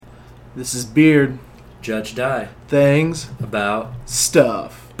This is Beard. Judge Die. Things. About.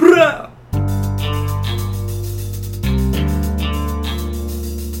 Stuff. Bruh!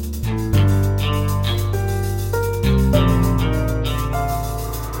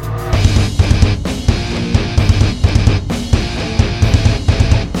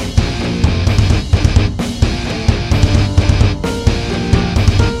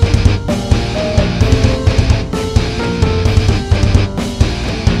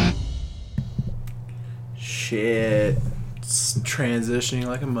 Shit. It's transitioning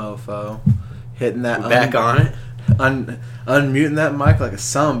like a mofo. Hitting that. We're back on it. Unmuting that mic like a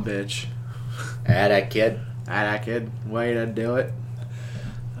sumbitch. That kid. That kid. Way to do it.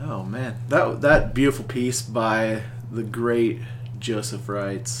 Oh man, that beautiful piece by the great Joseph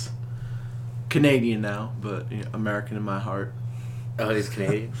Wrights. Canadian now, but American in my heart. Oh, he's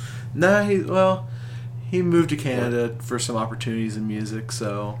Canadian? Nah, he moved to Canada for some opportunities in music,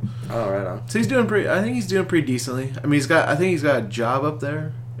 so. Oh, right on. So I think he's doing pretty decently. I mean, I think he's got a job up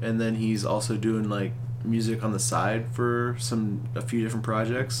there, and then he's also doing like music on the side for a few different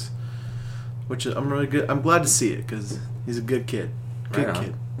projects, which I'm really good. I'm glad to see it because he's a good kid. Good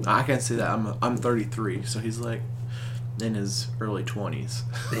kid. I can't say that. I'm 33, so he's like in his early 20s.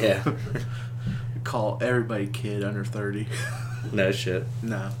 Yeah. Call everybody kid under 30. No shit.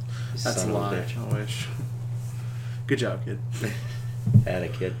 No. That's a Son of a lie. bitch. I wish. Good job, kid. Had a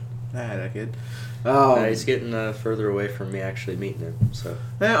kid. That kid. He's getting further away from me actually meeting him. So.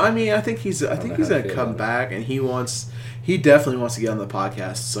 Yeah, I mean, I think he's gonna come back, and he definitely wants to get on the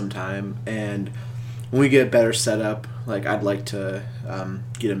podcast sometime. And when we get better set up, like I'd like to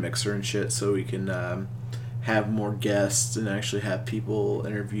get a mixer and shit so we can have more guests and actually have people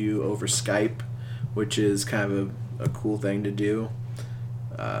interview over Skype, which is kind of a cool thing to do.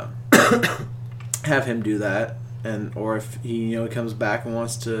 Have him do that, or if he comes back and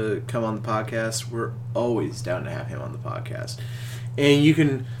wants to come on the podcast, we're always down to have him on the podcast. And you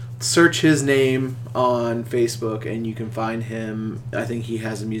can search his name on Facebook and you can find him. I think he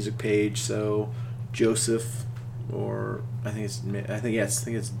has a music page, so Joseph, or I think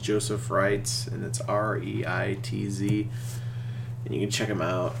it's Joseph Wrights, and it's REITZ. And you can check him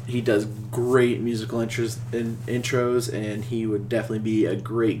out. He does great musical intros, and he would definitely be a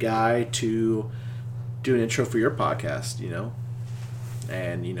great guy to do an intro for your podcast,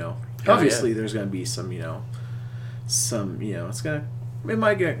 And, obviously there's going to be some, it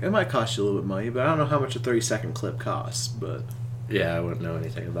might cost you a little bit of money, but I don't know how much a 30-second clip costs, but... Yeah, I wouldn't know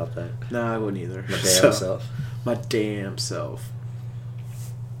anything about that. No, I wouldn't either. My damn self.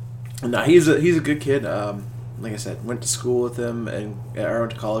 No, he's a good kid. Like I said, went to school with him I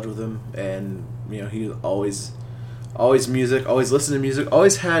went to college with him, and he always music, always listened to music,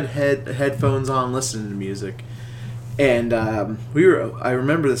 always had headphones on, listening to music. And I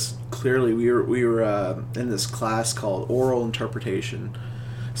remember this clearly. We were in this class called oral interpretation.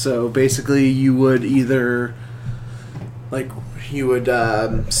 So basically, you would either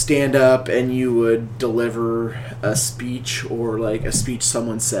stand up and you would deliver a speech, or like a speech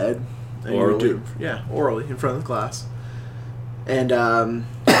someone said. Orally? Orally in front of the class. And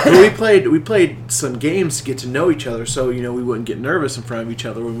we played some games to get to know each other, so we wouldn't get nervous in front of each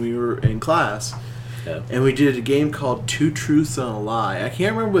other when we were in class. Yeah. And we did a game called Two Truths and a Lie. I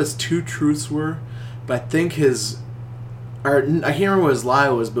can't remember what his two truths were, but I think I can't remember what his lie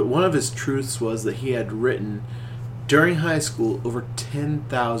was, but one of his truths was that he had written during high school over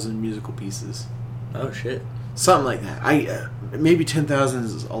 10,000 musical pieces. Oh shit. Something like that. Maybe 10,000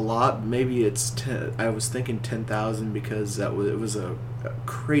 is a lot. Maybe it's 10. I was thinking 10,000 because it was a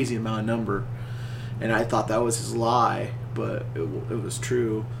crazy amount of number, and I thought that was his lie, but it was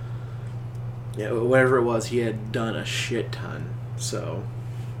true. Yeah, whatever it was, he had done a shit ton. So,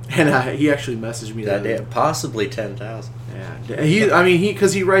 and he actually messaged me that day. Possibly 10,000. Yeah,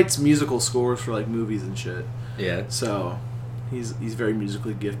 because he writes musical scores for like movies and shit. Yeah. So, he's very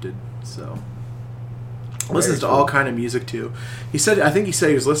musically gifted. So. Listens to all kind of music too. I think he said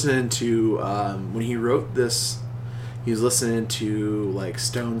he was listening to when he wrote this. He was listening to like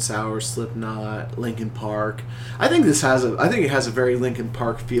Stone Sour, Slipknot, Linkin Park. I think it has a very Linkin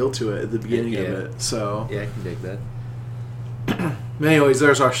Park feel to it at the beginning of it. So yeah, I can dig that. Anyways,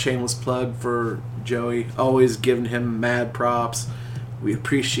 there's our shameless plug for Joey. Always giving him mad props. We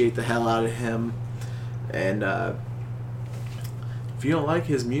appreciate the hell out of him, and. If you don't like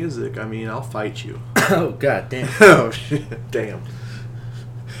his music, I'll fight you. Oh, god damn. Oh, shit. Damn.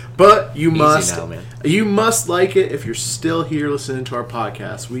 But you must now, man. You must like it if you're still here listening to our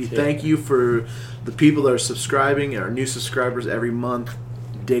podcast. We thank you for the people that are subscribing and our new subscribers every month.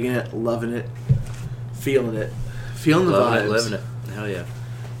 Digging it, loving it, feeling it. Feeling the vibes. Living it. Hell yeah.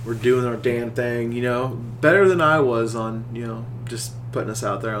 we're doing our damn thing, better than I was on, just putting us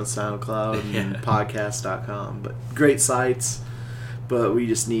out there on SoundCloud and podcast.com. But great sites, but we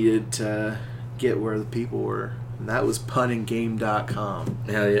just needed to get where the people were, and that was punandgame.com.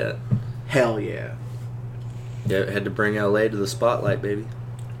 Hell yeah. Hell yeah. Yeah, had to bring LA to the spotlight, baby.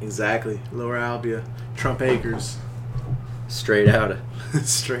 Exactly. Lower Albia. Trump Acres. Straight out of.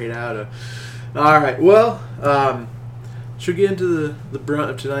 Straight out of. All right. Well, should we get into the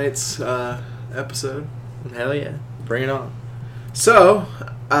brunt of tonight's episode? Hell yeah. Bring it on. So,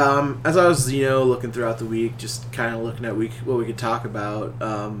 as I was, looking throughout the week, just kind of looking at what we could talk about,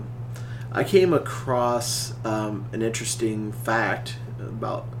 I came across an interesting fact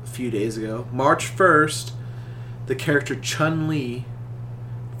about a few days ago. March 1st, the character Chun-Li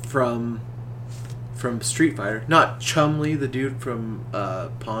from Street Fighter, not Chun-Li, the dude from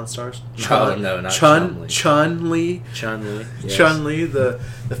Pawn Stars. No, not Chun-Li. Chun-Li. Chun-Li. Yes. Chun-Li, the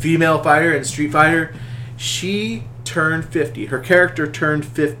female fighter in Street Fighter, she turned 50. Her character turned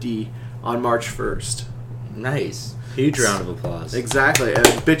 50 on March 1st. Nice. Huge round of applause. Exactly. And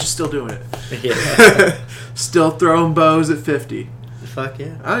the bitch is still doing it. Yeah. Still throwing bows at 50. Fuck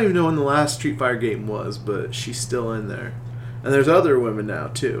yeah. I don't even know when the last Street Fighter game was, but she's still in there. And there's other women now,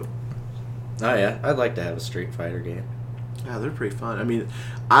 too. Oh, yeah. I'd like to have a Street Fighter game. Yeah, they're pretty fun. I mean,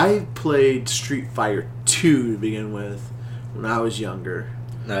 I played Street Fighter 2 to begin with when I was younger.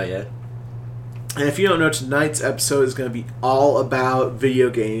 Oh, yeah. And if you don't know, tonight's episode is going to be all about video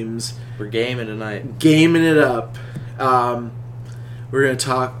games. We're gaming tonight. Gaming it up. We're going to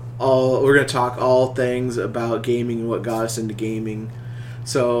talk all things about gaming and what got us into gaming.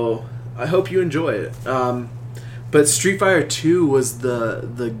 So I hope you enjoy it. But Street Fighter 2 was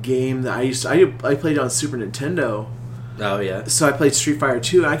the game that I played on Super Nintendo. Oh yeah. So I played Street Fighter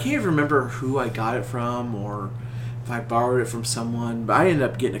 2, and I can't even remember who I got it from or if I borrowed it from someone, but I ended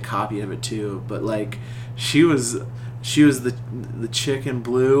up getting a copy of it too. But like she was the chick in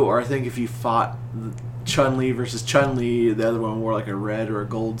blue, or I think if you fought Chun-Li versus Chun-Li, the other one wore like a red or a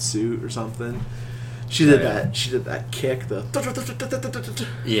gold suit or something. She did that kick,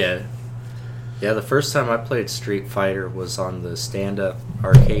 Yeah. Yeah, the first time I played Street Fighter was on the stand-up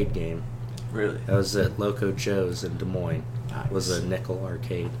arcade game. Really? That was at Loco Joe's in Des Moines. Nice. It was a nickel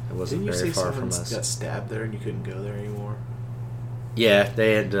arcade. It wasn't Didn't very you say far from someone us. got stabbed there and you couldn't go there anymore? Yeah,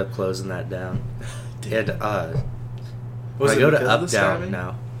 they ended up closing that down. Damn. And, Was when it I go to because of the Up Down stabbing?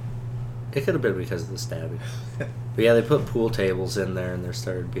 now. It could have been because of the stabbing. But yeah, they put pool tables in there, and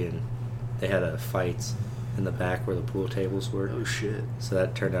they had fights in the back where the pool tables were. Oh shit! So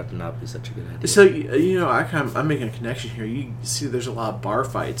that turned out to not be such a good idea. So I'm making a connection here. You see, there's a lot of bar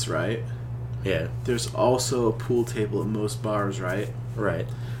fights, right? Yeah. There's also a pool table at most bars, right? Right.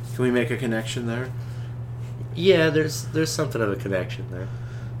 Can we make a connection there? Yeah, there's something of a connection there.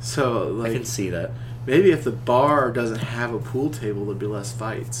 So like, I can see that. Maybe if the bar doesn't have a pool table, there'd be less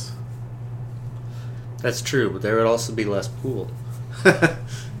fights. That's true, but there would also be less pool.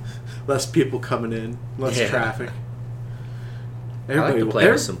 Less people coming in, less traffic. I like to play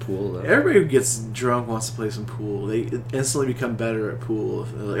with some pool, though. Everybody who gets drunk wants to play some pool. They instantly become better at pool.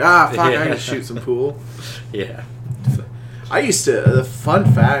 They're like, fuck, I gotta shoot some pool. Yeah. The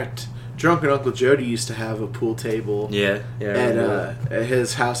fun fact, drunken Uncle Jody used to have a pool table at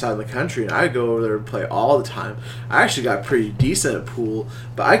his house out in the country, and I'd go over there and play all the time. I actually got pretty decent at pool,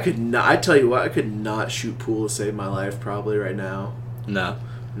 but I could not shoot pool to save my life probably right now. No.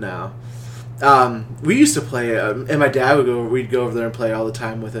 We used to play, and my dad we'd go over there and play all the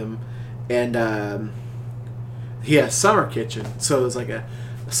time with him, and he had a summer kitchen, so it was like a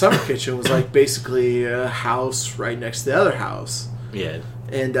summer kitchen was like basically a house right next to the other house. Yeah.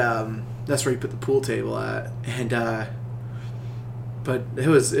 And that's where you put the pool table at, and but it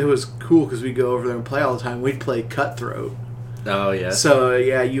was cool because we'd go over there and play all the time. We'd play Cutthroat. Oh yeah. So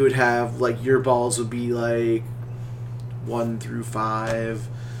yeah, you would have like your balls would be like 1 through 5,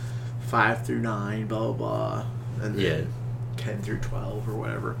 5 through 9, blah blah blah, and then 10 through 12 or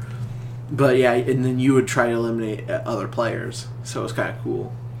whatever. But yeah, and then you would try to eliminate other players, so it was kind of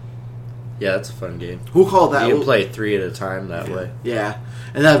cool. Yeah, that's a fun game. We'll call that. You can play 3 at a time that way. Yeah,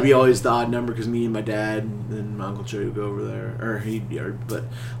 and that would be always the odd number because me and my dad and my Uncle Joe would go over there, but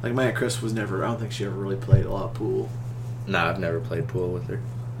like my Aunt Chris was never. I don't think she ever really played a lot of pool. No, I've never played pool with her.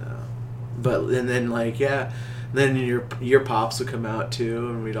 No. But and then like then your pops would come out too,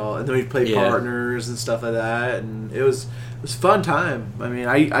 and we'd play partners and stuff like that, and it was a fun time. I mean,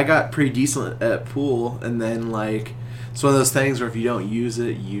 I got pretty decent at pool, and then like it's one of those things where if you don't use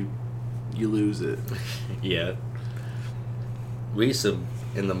it, you lose it. Yeah. We used to,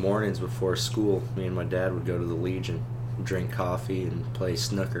 in the mornings before school, me and my dad would go to the Legion drink coffee and play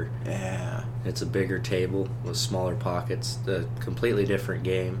snooker. Yeah. It's a bigger table with smaller pockets. A completely different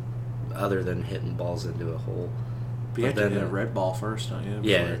game, other than hitting balls into a hole. But you have to hit a red ball first, don't you?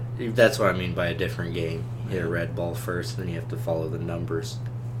 Yeah, that's what I mean by a different game. You hit a red ball first, then you have to follow the numbers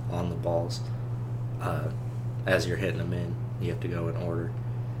on the balls. As you're hitting them in, you have to go in order.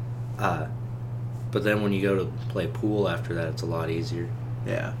 But then when you go to play pool after that, it's a lot easier.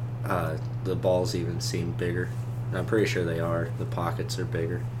 Yeah. The balls even seem bigger. I'm pretty sure they are. The pockets are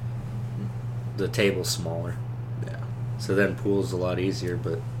bigger. The table's smaller. Yeah. So then pool's a lot easier,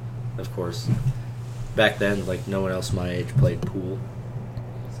 but of course, back then, like, no one else my age played pool.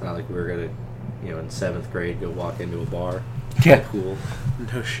 It's not like we were going to, in 7th grade, go walk into a bar. Yeah. Pool.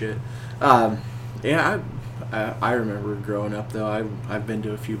 No shit. Yeah, I remember growing up, though. I've been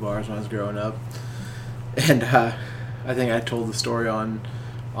to a few bars when I was growing up. And I think I told the story on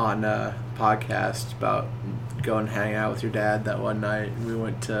podcast about going and hang out with your dad that one night. We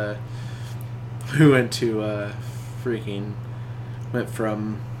went to went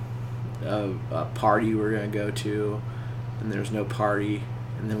from a party we were going to go to, and there was no party,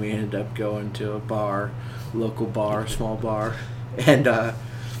 and then we ended up going to a bar, local bar, small bar, and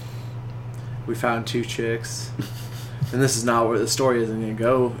we found 2 chicks. And this is not where the story isn't going to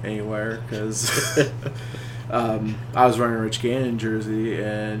go anywhere, because I was wearing a Rich Gannon jersey,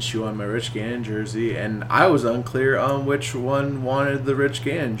 and she wanted my Rich Gannon jersey, and I was unclear on which one wanted the Rich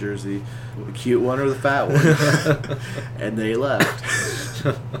Gannon jersey, the cute one or the fat one. And they left.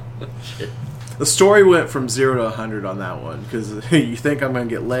 Shit. The story went from 0 to 100 on that one, because you think I'm going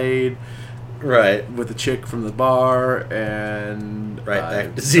to get laid. Right. With the chick from the bar, and right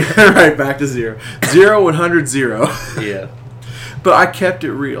back to 0. Right back to 0. 0, 100, 0. Yeah. But I kept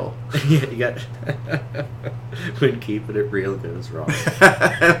it real. Yeah, you got when keeping it real goes wrong.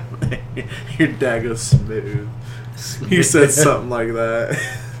 Your dad goes smooth. You said something like that.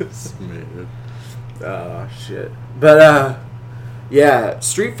 Smooth. Oh shit. But yeah,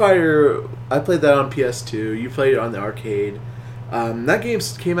 Street Fighter. I played that on PS2. You played it on the arcade. That game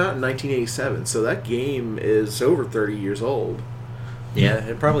came out in 1987, so that game is over 30 years old. Yeah,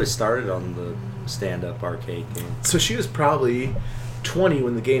 it probably started on the stand-up arcade game. So she was probably 20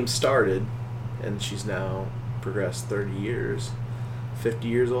 when the game started, and she's now progressed 30 years. 50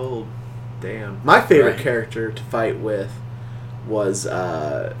 years old. Damn. My favorite character to fight with was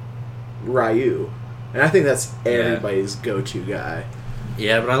Ryu. And I think that's everybody's go-to guy.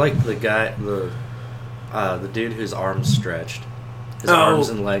 Yeah, but I like the guy, the dude whose arms stretched. His arms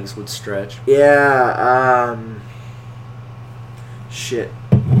and legs would stretch. Yeah, shit.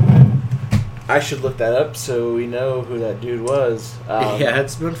 I should look that up so we know who that dude was. Yeah,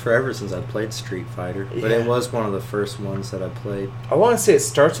 it's been forever since I played Street Fighter, but it was one of the first ones that I played. I want to say it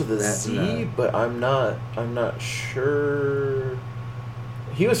starts with a Z, but I'm not sure.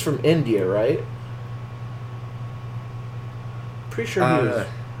 He was from India, right? Pretty sure he was.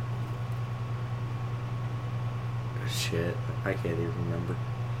 Shit, I can't even remember.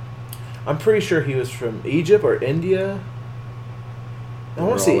 I'm pretty sure he was from Egypt or India. I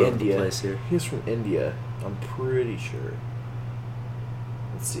want to say India. He was from India. I'm pretty sure.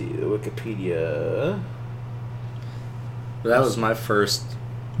 Let's see the Wikipedia. But that was my first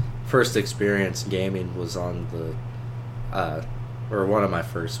experience gaming. Was on the, or one of my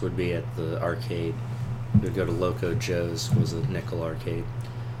first would be at the arcade. We'd go to Loco Joe's. Was a nickel arcade.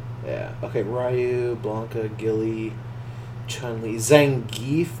 Yeah. Okay. Ryu, Blanca, Gilly, Chun-Li,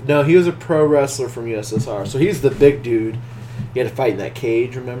 Zangief. No, he was a pro wrestler from USSR. So he's the big dude. You had to fight in that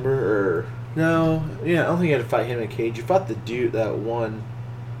cage, remember? Or no? Yeah, I don't think you had to fight him in a cage. You fought the dude that won.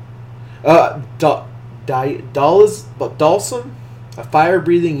 Dalsum, a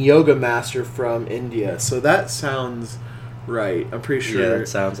fire-breathing yoga master from India. So that sounds right. I'm pretty sure. Yeah, it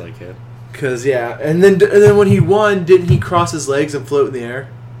sounds like it. Cause and then when he won, didn't he cross his legs and float in the air?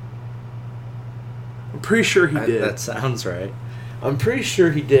 I'm pretty sure he did. That sounds right. I'm pretty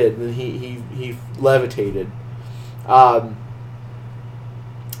sure he did. And he levitated.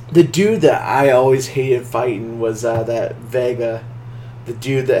 The dude that I always hated fighting was that Vega, the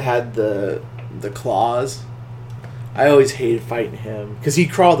dude that had the claws. I always hated fighting him because he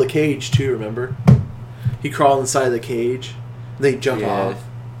crawled the cage too. Remember? He crawled inside the cage. They jump off.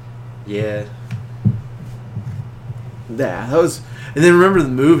 Yeah. Yeah, that was. And then remember the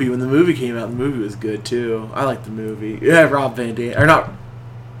movie. When the movie came out, the movie was good too. I liked the movie. Yeah, Rob Van Dam, or not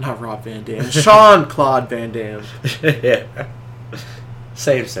Rob Van Dam. Jean-Claude Van Damme. Yeah.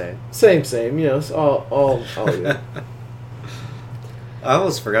 Same. Same. You know, it's all good. I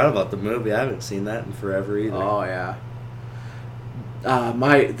almost forgot about the movie. I haven't seen that in forever either. Oh yeah.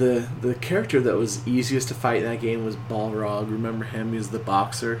 The character that was easiest to fight in that game was Balrog. Remember him? He was the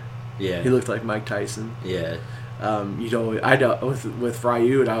boxer. Yeah. He looked like Mike Tyson. Yeah. With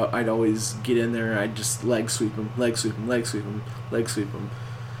Ryu, I'd always get in there and I'd just leg sweep him,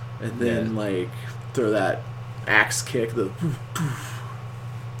 and then like throw that axe kick.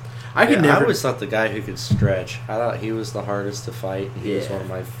 I always thought the guy who could stretch. I thought he was the hardest to fight. And he was one of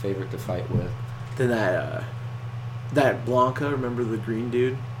my favorite to fight with. Then that Blanca, remember the green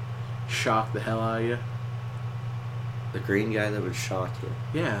dude, shocked the hell out of you. The green guy that would shock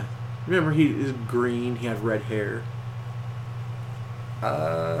you. Yeah. Remember, he was green, he had red hair.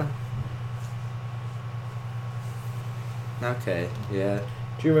 Okay, yeah.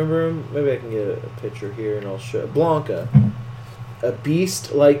 Do you remember him? Maybe I can get a picture here and I'll show. Blanca. A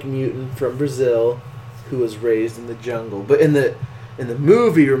beast-like mutant from Brazil who was raised in the jungle. But in the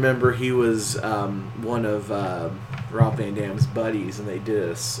movie, remember, he was one of Rob Van Dam's buddies, and they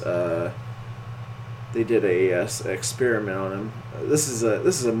did a experiment on him. This is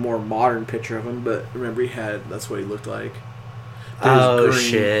a more modern picture of him, but remember that's what he looked like. Oh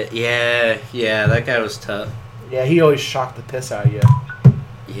shit! Yeah, that guy was tough. Yeah, he always shocked the piss out of you.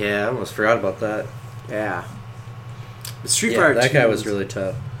 Yeah, I almost forgot about that. Yeah. Street Fighter 2 that guy was really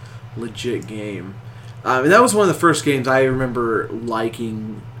tough. Legit game. And that was one of the first games I remember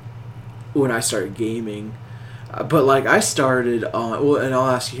liking when I started gaming. But like I started on, well, and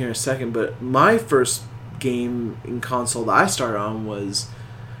I'll ask you here in a second, but my first game in console that I started on was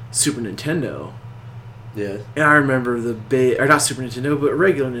Super Nintendo. Yeah. And I remember or not Super Nintendo, but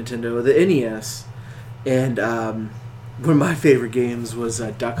regular Nintendo, the NES. And one of my favorite games was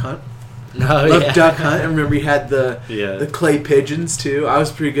Duck Hunt. Loved Duck Hunt. I remember you had the clay pigeons too. I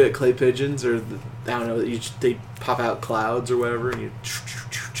was pretty good at clay pigeons, or I don't know, they pop out clouds or whatever, and you.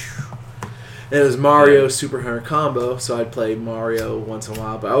 And it was Mario Super Hunter Combo, so I'd play Mario once in a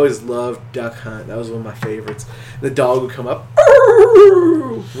while. But I always loved Duck Hunt. That was one of my favorites. The dog would come up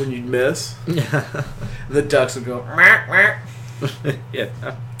when you'd miss. Yeah. And the ducks would go. Yeah.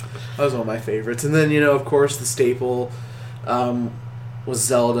 That was one of my favorites. And then, of course, the staple was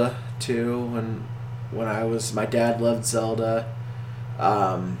Zelda too. My dad loved Zelda.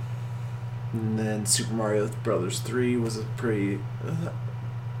 And then Super Mario Brothers 3 was a pretty.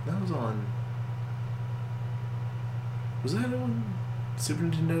 That was on. Was that on Super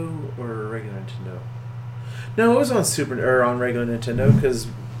Nintendo or regular Nintendo? No, it was on on regular Nintendo because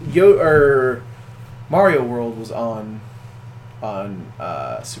Mario World was on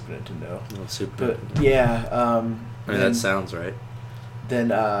Super Nintendo. On Super Nintendo. Yeah. That sounds right. Then,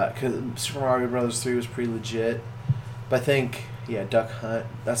 because Super Mario Brothers 3 was pretty legit, but I think Duck Hunt.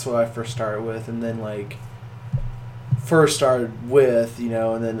 That's what I first started with, and then and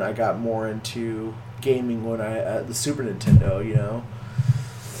then I got more into gaming when the Super Nintendo,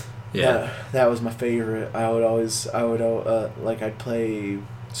 Yeah. That was my favorite. I'd play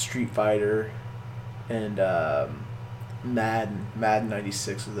Street Fighter and Madden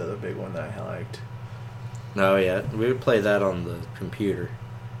 96 was the other big one that I liked. Oh yeah, we would play that on the computer.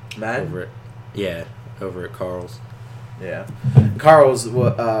 Madden? Over at Carl's. Yeah. Carl's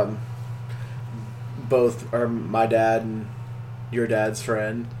both are my dad and your dad's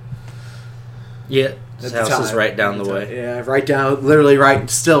friend. Yeah, his house is right down the way. Yeah, right down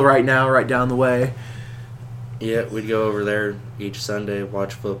the way. Yeah, we'd go over there each Sunday,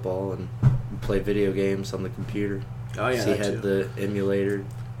 watch football, and play video games on the computer. Oh yeah, he had the emulator.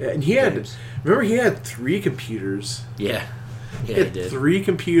 Yeah, and he had 3 computers. Yeah, he did 3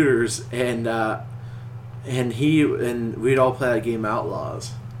 computers, and we'd all play that game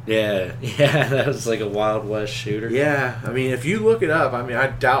Outlaws. Yeah, that was like a Wild West shooter. Yeah, I mean, if you look it up, I don't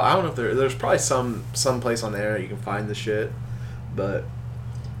know if there's probably some place on there you can find the shit, but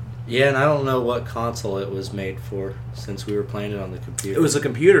yeah, and I don't know what console it was made for, since we were playing it on the computer. It was a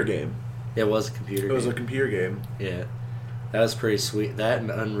computer game. It was a computer game. It was a computer game. Yeah, that was pretty sweet. That and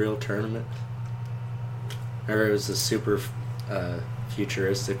Unreal Tournament, or it was a super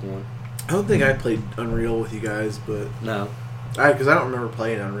futuristic one. I don't think I played Unreal with you guys, but no. Because I don't remember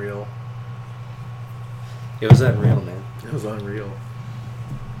playing Unreal. It was Unreal, man. It was Unreal.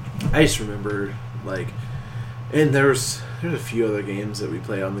 I just remember, and there's a few other games that we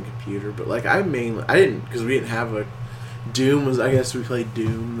played on the computer, but I didn't, because we didn't have a Doom. I guess we played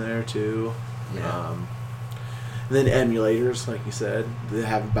Doom there too. Yeah. And then emulators, like you said, they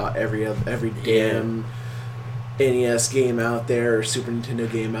have about every damn NES game out there or Super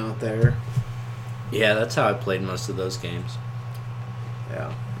Nintendo game out there. Yeah, that's how I played most of those games.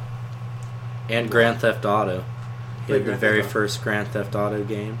 Yeah. And Grand Theft Auto. He had the Grand very Theft Auto. first Grand Theft Auto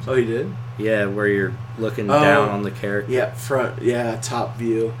games. Oh, he did? Yeah, where you're looking Oh, down on the character. Yeah, front. Yeah, top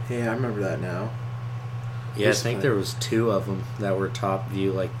view. Yeah, I remember that now. Yeah, I It's think fun. there was 2 of them that were top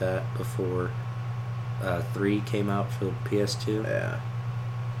view like that before 3 came out for the PS2. Yeah.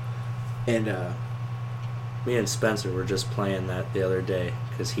 And Me and Spencer were just playing that the other day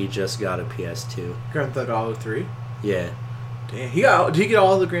because he just got a PS2. Grand Theft Auto 3. Yeah. Damn, did he get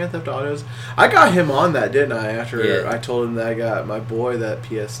all the Grand Theft Autos? I got him on that, didn't I? After Yeah. I told him that I got my boy that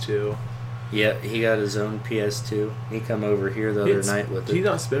PS2. Yeah, he got his own PS2. He come over here the other night with Did he it.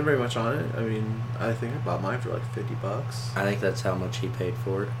 not spend very much on it? I mean, I think I bought mine for like $50. I think that's how much he paid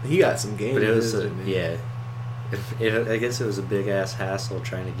for it. He got some games. But it was didn't he? yeah. I guess it was a big ass hassle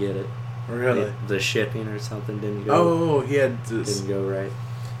trying to get it. Really? The shipping or something didn't go. Oh, he had this. Didn't go right.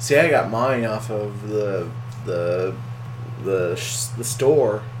 See, I got mine off of the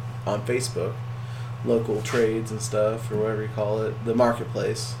store on Facebook, local trades and stuff, or whatever you call it, the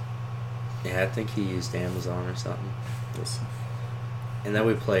marketplace. Yeah, I think he used Amazon or something. This- And then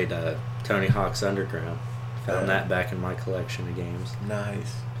we played Tony Hawk's Underground. Found Yeah. that back in my collection of games.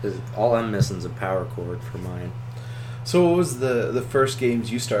 Nice. 'Cause all I'm missing is a power cord for mine. So, what was the first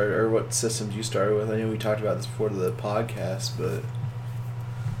games you started, or what systems you started with? I know we talked about this before the podcast, but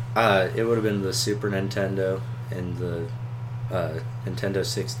It would have been the Super Nintendo and the Nintendo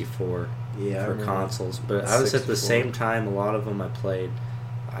 64 yeah, I for remember consoles. But I was at the 64. same time, a lot of them I played.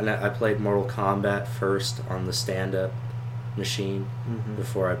 I played Mortal Kombat first on the stand-up machine Mhm.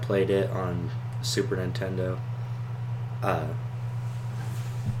 before I played it on Super Nintendo.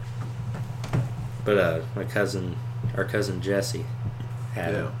 But our cousin Jesse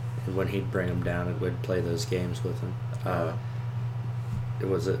had Yeah. it. And when he'd bring them down, it would play those games with him. It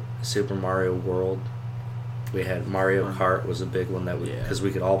was a Super Mario World. We had Mario Kart was a big one that because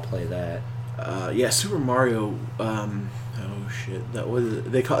we could all play that. Yeah, Super Mario. Oh shit, that was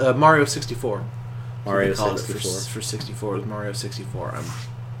they call Mario 64. Mario They call it 64. for 64 it was Mario 64. I'm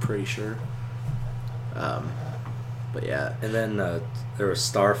pretty sure. But yeah. And then there was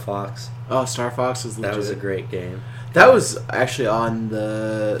Star Fox. Oh, Star Fox was legit. That was a great game. That was actually on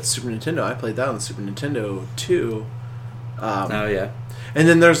the Super Nintendo. I played that on the Super Nintendo too. Oh yeah. And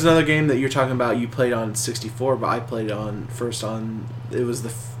then there's another game that you're talking about. You played on 64, but I played on. It was the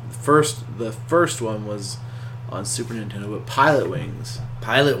first one was on Super Nintendo, but Pilot Wings.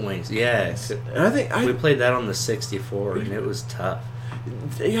 Pilot Wings, yeah. And I think We played that on the 64, and it was tough.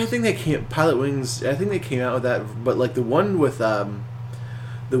 Yeah, I think they came Pilot Wings. I think they came out with that, but like the one with the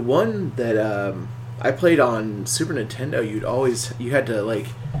one that I played on Super Nintendo, you had to like.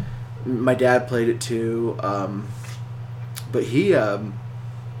 My dad played it too, but he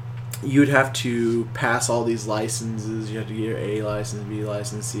you'd have to pass all these licenses. You had to get your A license, B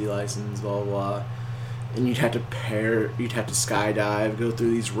license, C license, blah blah blah, and you'd have to skydive, go through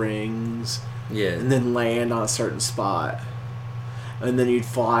these rings, Yeah. and then land on a certain spot. And then you'd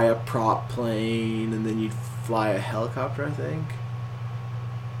fly a prop plane, and then you'd fly a helicopter, I think.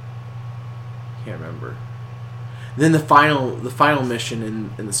 Can't remember. And then the final mission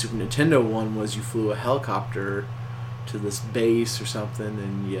in the Super Nintendo one was you flew a helicopter to this base or something,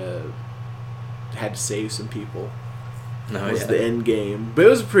 and you had to save some people. No, That was yeah. the end game, but it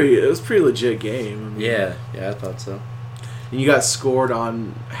was a pretty legit game. I mean, Yeah, I thought so. and you got scored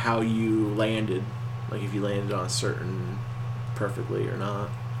on how you landed, like if you landed on a certain perfectly or not.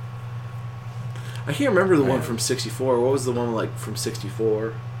 I can't remember the one from 64. What was the one like from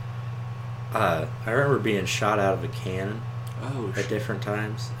 64? I remember being shot out of a cannon Oh, at different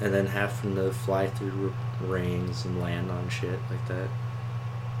times, and then having to fly through rings and land on shit like that.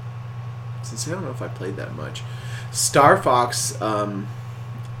 Since I don't know if I played that much. Star Fox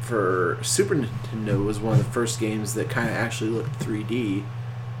for Super Nintendo was one of the first games that kind of actually looked 3D.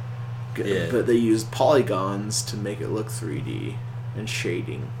 Yeah. But they used polygons to make it look 3D and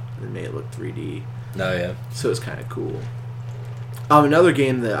shading and made it look 3D. No, yeah. So it's kind of cool. Another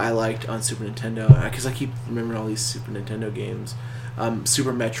game that I liked on Super Nintendo, because I keep remembering all these Super Nintendo games,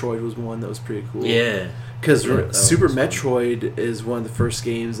 Super Metroid was one that was pretty cool. Yeah. Because Yeah, that Super was fun. Metroid is one of the first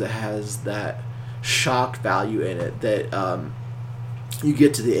games that has that shock value in it that you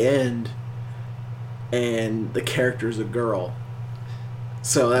get to the end and the character's a girl.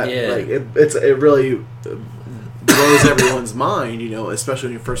 So that it really blows everyone's mind, especially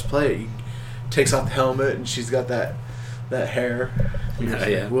when you first play it. You takes off the helmet and she's got that hair. And you're just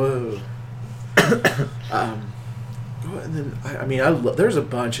Yeah. like, whoa. And then there's a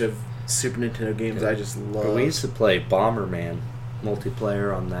bunch of Super Nintendo games I just love. We used to play Bomberman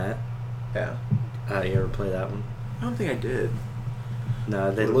multiplayer on that. Yeah. You ever play that one? I don't think I did.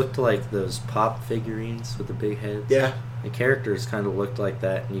 No, they looked like those pop figurines with the big heads. Yeah. The characters kind of looked like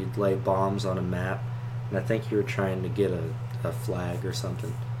that, and you'd lay bombs on a map, and I think you were trying to get a flag or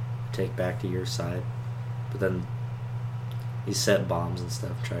something to take back to your side. But then you set bombs and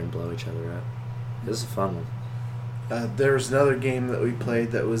stuff, try and blow each other up. It was a fun one. There was another game that we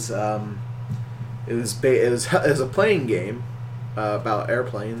played that was it was a playing game about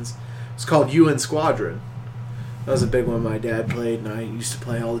airplanes. It's called UN Squadron. That was a big one my dad played, and I used to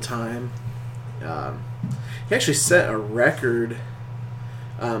play all the time. He actually set a record.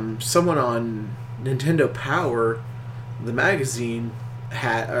 Someone on Nintendo Power, the magazine,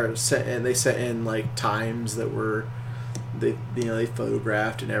 they set in like times that were they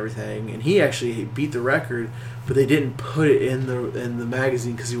photographed and everything, and he actually beat the record, but they didn't put it in the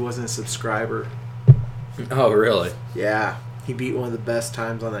magazine because he wasn't a subscriber. Oh, really? Yeah, he beat one of the best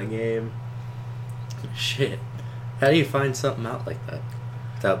times on that game. Shit. How do you find something out like that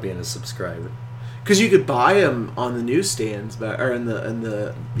without being a subscriber? Because you could buy them on the newsstands, or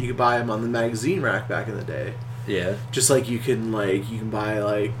you could buy them on the magazine rack back in the day. Yeah. Just like you can buy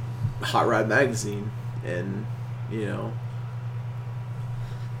like Hot Rod magazine, and you know.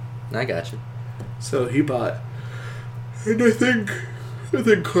 I got you. So he bought, and I think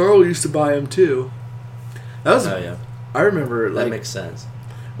Carl used to buy them too. That was. Oh yeah. I remember That makes sense.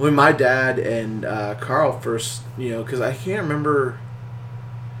 when my dad and Carl first, because I can't remember.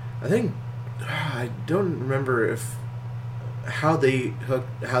 I don't remember how they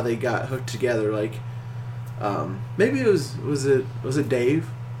got hooked together. Like, maybe it was it Dave?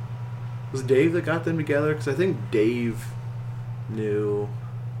 Was it Dave that got them together? Because I think Dave knew.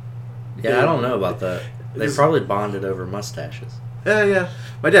 Yeah, I don't know about that. They probably bonded over mustaches. Yeah.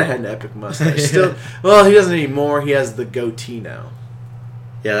 My dad had an epic mustache. Still, well, he doesn't anymore. He has the goatee now.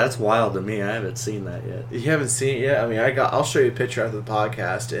 Yeah, that's wild to me. I haven't seen that yet. You haven't seen it yet? I mean, I'll show you a picture after the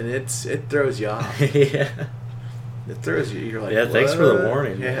podcast, and it throws you off. Yeah. It throws you. You're like, yeah. Thanks for the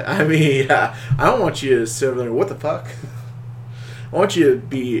warning. Yeah, I mean, yeah. I don't want you to sit over there. What the fuck? I want you to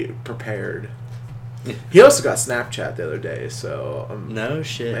be prepared. He also got Snapchat the other day, so no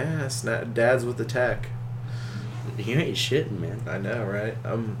shit. Yeah, Dad's with the tech. You ain't shitting, man. I know, right?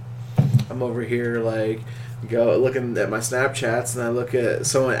 I'm over here like looking at my Snapchats, and I look at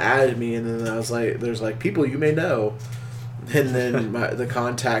someone added me, and then I was like, "There's like people you may know," and then the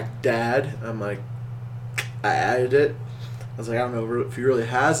contact Dad. I'm like, I added it. I was like, I don't know if he really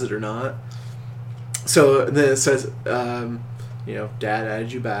has it or not. So then it says, Dad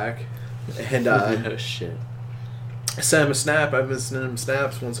added you back, and no shit. I sent him a snap. I've been sending him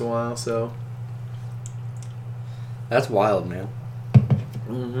snaps once in a while, so. That's wild, man.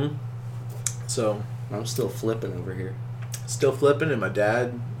 Mm-hmm. So. I'm still flipping over here. Still flipping, and my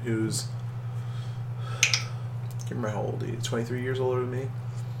dad, who's. I can't remember how old he is. 23 years older than me.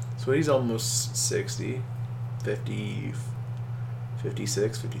 So he's almost 60. 50.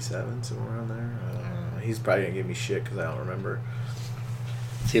 56, 57, somewhere around there. I don't know. He's probably going to give me shit because I don't remember.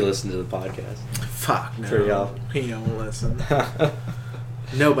 Does he listen to the podcast? Fuck no. Pretty often. He don't listen.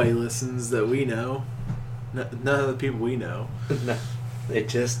 Nobody listens that we know. None of the people we know. No, they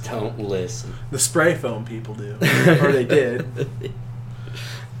just don't listen. The spray foam people do. Or they did.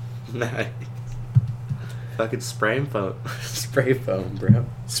 Nice. Fucking spray foam. Spray foam, bro.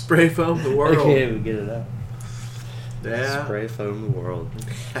 Spray foam the world. I can't even get it out. Yeah. Spray foam the world.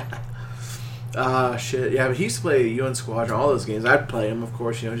 Shit. Yeah, but he used to play UN Squadron, all those games. I'd play them, of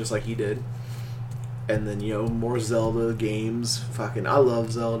course, just like he did. And then, more Zelda games. Fucking, I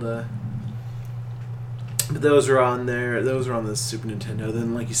love Zelda. But those are on there. Those are on the Super Nintendo.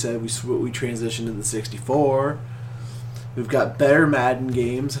 Then, like you said, we transitioned to the 64. We've got better Madden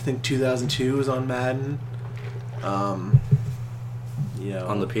games. I think 2002 was on Madden. On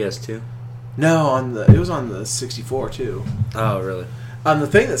the PS2? No, it was on the 64 too. Oh, really? The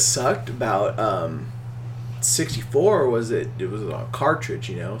thing that sucked about 64 was it was a cartridge,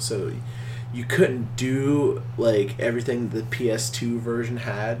 so you couldn't do like everything the PS2 version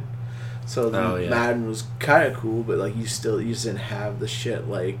had. So Madden was kind of cool, but like you just didn't have the shit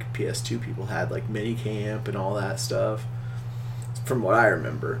like PS2 people had, like Minicamp and all that stuff. From what I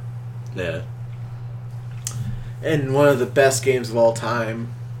remember. Yeah. And one of the best games of all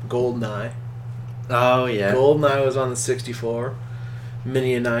time, GoldenEye. Oh yeah. GoldenEye was on the 64.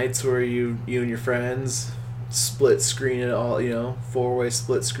 Many a nights where you and your friends split screen it all, 4-way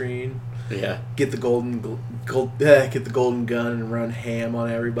split screen. Yeah. Get the golden gun and run ham on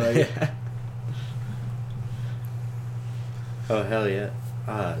everybody. Oh hell yeah!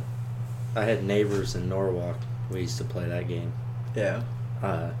 I had neighbors in Norwalk. We used to play that game. Yeah.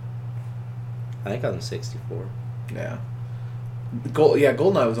 I think on the 64. Yeah.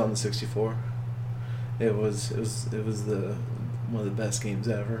 GoldenEye was on the 64. It was the one of the best games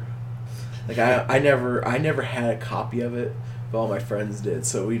ever. Like I never had a copy of it, but all my friends did,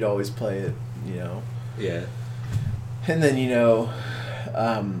 so we'd always play it, you know. Yeah. And then, you know,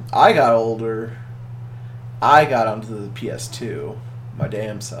 I got older. I got onto the PS2 my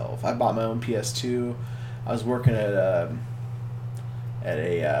damn self. I bought my own PS2. I was working at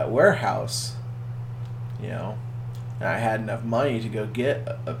a warehouse, you know, and I had enough money to go get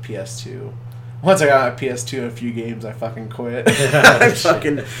a PS2. Once I got my PS2 in a few games, I fucking quit.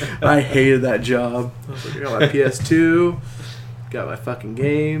 I hated that job. I was like, I got my PS2, got my fucking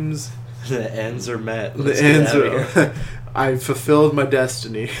games. The ends are met. The ends are. I fulfilled my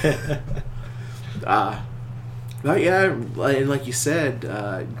destiny. But yeah, and like you said,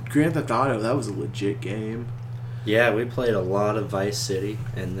 Grand Theft Auto, that was a legit game. Yeah, we played a lot of Vice City,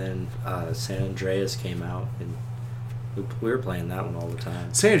 and then San Andreas came out, and we were playing that one all the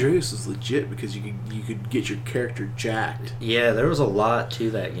time. San Andreas was legit because you could get your character jacked. Yeah, there was a lot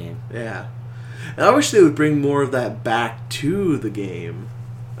to that game. Yeah, and I wish they would bring more of that back to the game,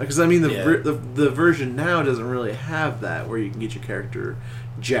 because I mean the version now doesn't really have that where you can get your character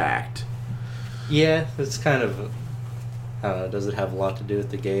jacked. Yeah, it's kind of. Does it have a lot to do with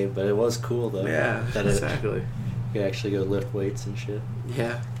the game? But it was cool though. Yeah, exactly. You could actually go lift weights and shit.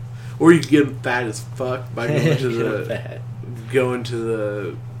 Yeah. Or you could get them fat as fuck by going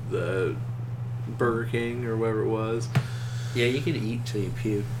to the Burger King or wherever it was. Yeah, you could eat till you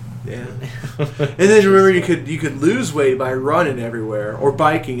puke. Yeah. And then remember you could lose weight by running everywhere or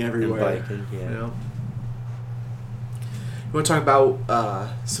biking everywhere. And biking, yeah. You know? You want to talk about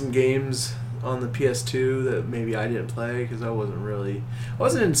some games on the PS2 that maybe I didn't play because I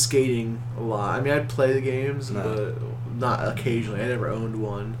wasn't in skating a lot. I mean, I'd play the games, but not occasionally. I never owned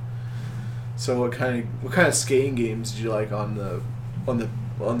one. So what kind of skating games did you like on the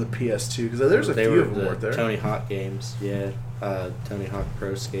PS2? Because there's a few of them, weren't there? Tony Hawk games, yeah. Tony Hawk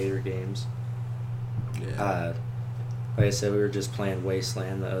Pro Skater games. Yeah. Like I said, we were just playing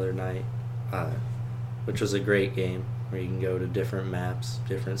Wasteland the other night, which was a great game where you can go to different maps,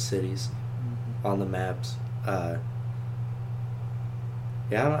 different cities on the maps.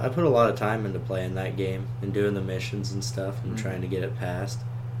 Yeah, I put a lot of time into playing that game and doing the missions and stuff and trying to get it passed.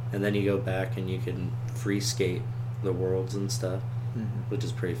 And then you go back and you can free skate the worlds and stuff, which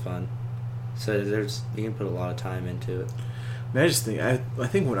is pretty fun. So you can put a lot of time into it. I mean, I just think I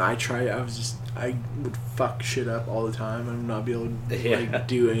think when I tried it, I would fuck shit up all the time and not be able to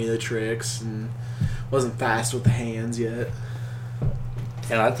do any of the tricks, and wasn't fast with the hands yet.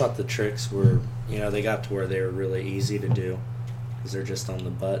 And I thought the tricks were, they got to where they were really easy to do because they're just on the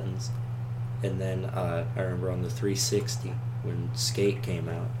buttons. And then I remember on the 360 when Skate came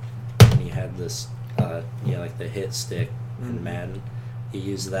out, and you had this, like the hit stick in Madden. You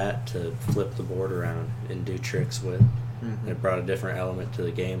use that to flip the board around and do tricks with. And it brought a different element to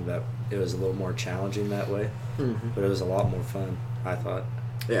the game. That it was a little more challenging that way, but it was a lot more fun, I thought.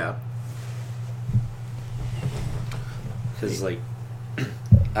 Yeah. Because I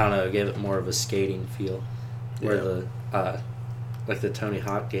don't know, it gave it more of a skating feel. Where the Tony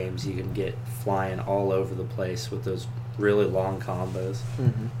Hawk games, you can get flying all over the place with those really long combos,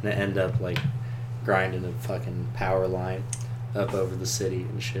 and end up grinding a fucking power line up over the city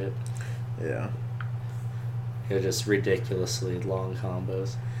and shit. Yeah. It was just ridiculously long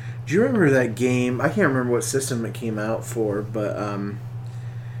combos. Do you remember that game? I can't remember what system it came out for, but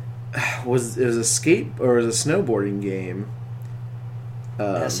it was a skate or it was a snowboarding game.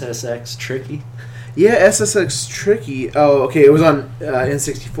 SSX Tricky? Yeah, SSX Tricky. Oh, okay, it was on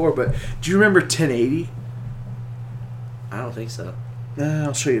N64, but do you remember 1080? I don't think so.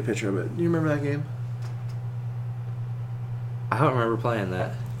 I'll show you a picture of it. Do you remember that game? I don't remember playing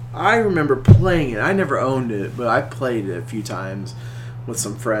that. I remember playing it. I never owned it, but I played it a few times with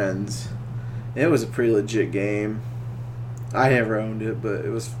some friends. It was a pretty legit game. I never owned it, but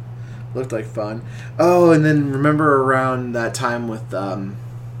it looked like fun. Oh, and then remember around that time with the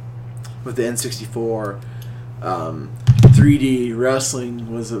N64, 3D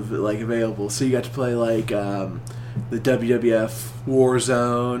wrestling was available, so you got to play the WWF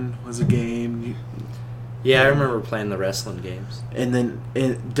Warzone was a game. Yeah, I remember playing the wrestling games. And then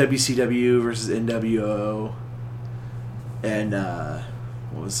WCW versus NWO, and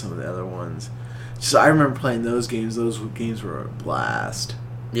what was some of the other ones? So I remember playing those games. Those games were a blast.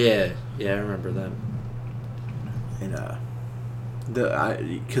 Yeah, I remember them. And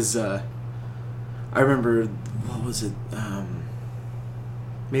I remember, what was it?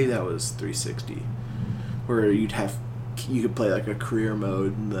 Maybe that was 360, where you could play a career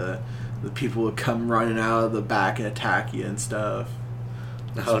mode, and the people would come running out of the back and attack you and stuff.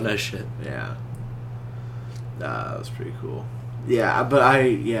 Oh, no shit. Yeah. That was pretty cool. Yeah, but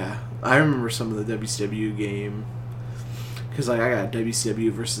I remember some of the WCW game. Because, like, I got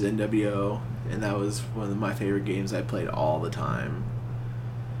WCW versus NWO, and that was one of my favorite games I played all the time.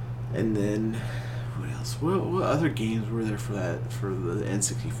 And then, what else? What other games were there for the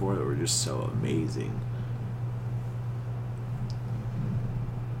N64 that were just so amazing?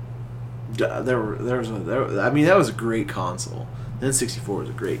 That was a great console. The N64 was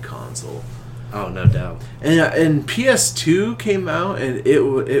a great console. Oh, no doubt. And PS2 came out, and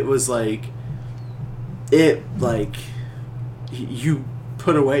it was like, you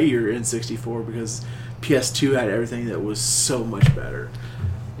put away your N64 because PS2 had everything that was so much better.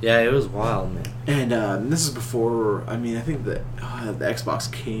 Yeah, it was wild, man. And this is before, I think that the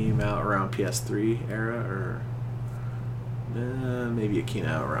Xbox came out around PS3 era, or maybe it came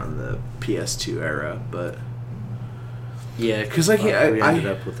out around the PS2 era, but... Yeah, because we ended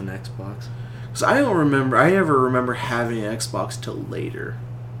up with an Xbox. Because I ever remember having an Xbox till later,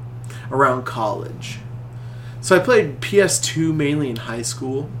 around college. So I played PS2 mainly in high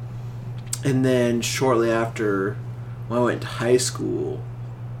school, and then shortly after, when I went to high school,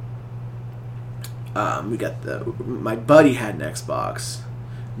 my buddy had an Xbox,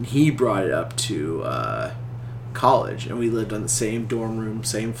 and he brought it up to college, and we lived on the same dorm room,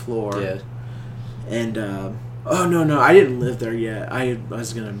 same floor. Yeah. And no, I didn't live there yet. I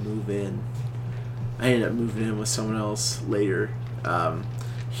was gonna move in. I ended up moving in with someone else later.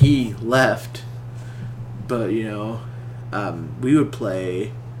 He left, but we would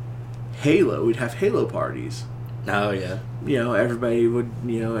play Halo. We'd have Halo parties. Oh yeah. Everybody would,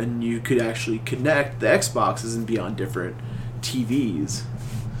 and you could actually connect the Xboxes and be on different TVs.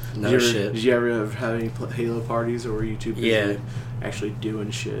 Shit. Did you ever have any Halo parties, or were you too busy actually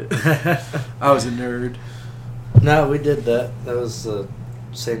doing shit? I was a nerd. No, we did that. That was the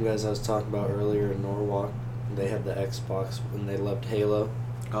same guys I was talking about earlier in Norwalk. They had the Xbox and they loved Halo.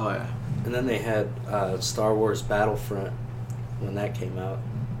 Oh yeah. And then they had Star Wars Battlefront when that came out.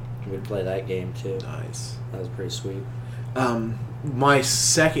 We'd play that game too. Nice. That was pretty sweet. My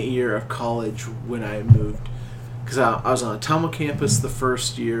second year of college when I moved, because I was on a Tama campus the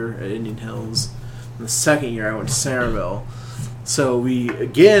first year at Indian Hills, and the second year I went to Centerville. So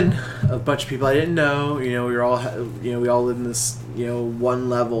a bunch of people I didn't know. We were all, we all lived in this, one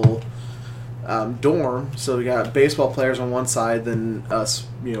level dorm. So we got baseball players on one side, then us,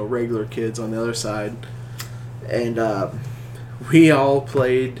 regular kids on the other side, and we all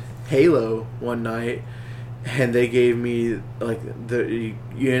played Halo one night, and they gave me you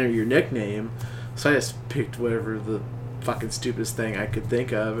enter your nickname, so I just picked whatever the fucking stupidest thing I could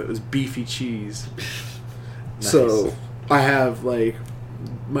think of. It was Beefy Cheese. Nice. So I have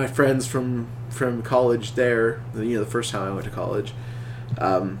my friends from college there. The first time I went to college,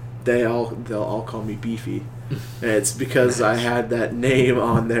 they'll all call me Beefy, and it's because nice. I had that name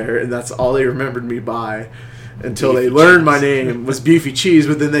on there, and that's all they remembered me by. Until Beefy they learned cheese. My name was Beefy Cheese,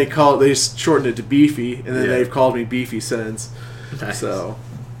 but then they shortened it to Beefy, and then they've called me Beefy since. Nice. So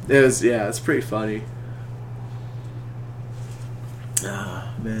it's pretty funny.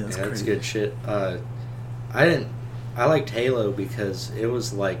 Ah, man, that's crazy. That's good shit. I liked Halo because it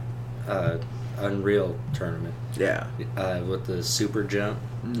was like Unreal tournament. Yeah. With the super jump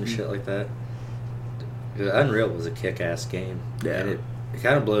and shit like that. Unreal was a kick-ass game. Yeah. And it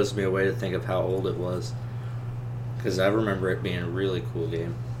kind of blows me away to think of how old it was. Because I remember it being a really cool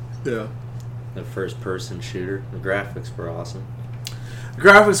game. Yeah. The first-person shooter. The graphics were awesome. The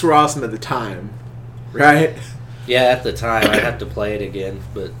graphics were awesome at the time, right? Yeah, at the time. I'd have to play it again.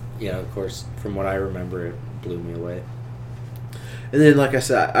 But, of course, from what I remember, it blew me away. And then, like I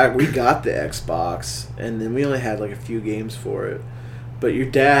said, we got the Xbox, and then we only had a few games for it. But your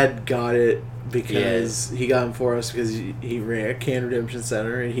dad got it because he got them for us because he ran a Can Redemption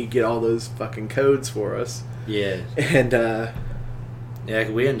Center, and he'd get all those fucking codes for us. Yeah. And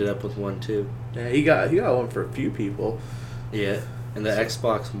we ended up with one too. Yeah, he got one for a few people. Yeah. And the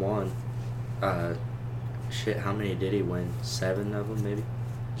Xbox One, how many did he win? 7 of them maybe?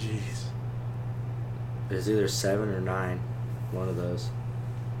 Jeez. It was either 7 or 9, one of those.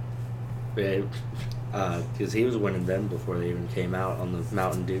 Yeah, because he was winning them before they even came out on the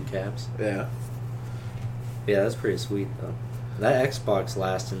Mountain Dew caps. Yeah. Yeah, that's pretty sweet though. That Xbox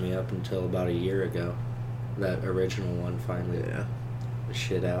lasted me up until about a year ago. That original one finally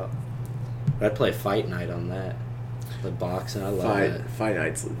shit out. I'd play Fight Night on that. The boxing, I love that. Fight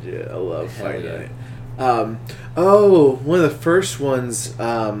Night's legit. I love Fight Night. One of the first ones,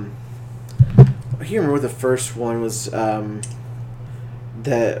 I can't remember what the first one was,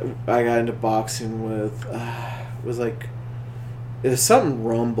 that I got into boxing with was like it was something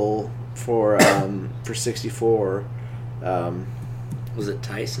Rumble for 64. Was it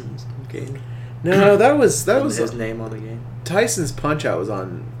Tyson's game? No, that was his name on the game. Tyson's Punch Out was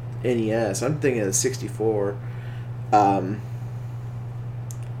on NES. I'm thinking of 64.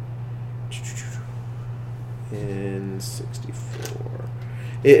 In 64.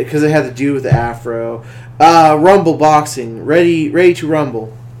 Because it had to do with the afro. Rumble Boxing. Ready to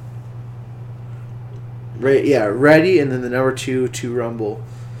rumble. Ready, and then the number 2 to rumble.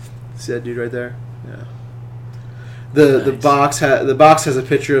 See that dude right there? Yeah. The box has a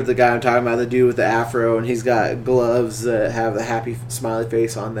picture of the guy I'm talking about, the dude with the afro, and he's got gloves that have the happy smiley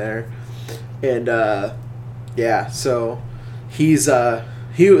face on there. And so he's that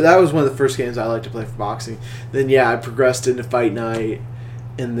was one of the first games I liked to play for boxing. Then I progressed into Fight Night,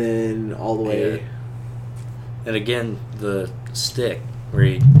 and then all the way. Yeah. And again, the stick where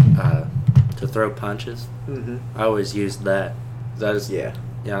you to throw punches. Mm-hmm. I always used that. I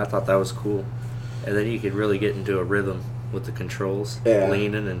thought that was cool. And then you could really get into a rhythm with the controls,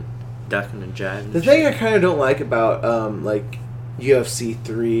 leaning and ducking and jiving. The thing I kind of don't like about like UFC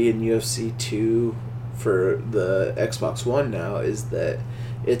 3 and UFC 2 for the Xbox One now is that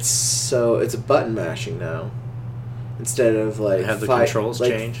it's a button mashing now instead of like have the controls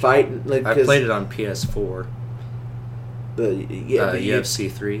change. I played it on PS4.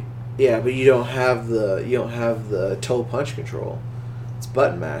 UFC 3. Yeah, but you don't have the toe punch control. It's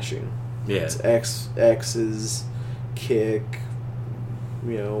button mashing. Yeah. It's X is kick,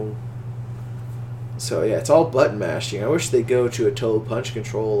 So it's all button mashing. I wish they'd go to a toe punch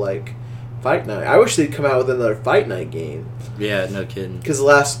control like Fight Night. I wish they'd come out with another Fight Night game. Yeah, no kidding. Because the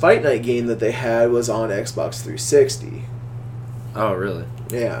last Fight Night game that they had was on Xbox 360. Oh, really?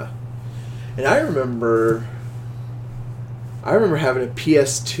 Yeah. And I remember having a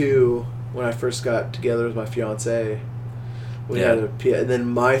PS2 when I first got together with my fiancée. We had and then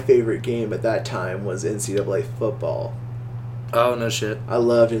my favorite game at that time was NCAA football. Oh, no shit. I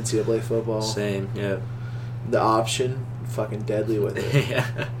loved NCAA football. Same, yeah. The option, fucking deadly with it.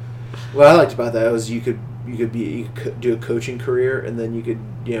 Yeah. What I liked about that was you could do a coaching career, and then you could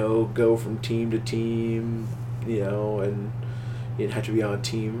go from team to team, and you didn't have to be on a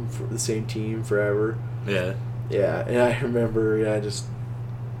team for the same team forever. Yeah. Yeah, and I remember, it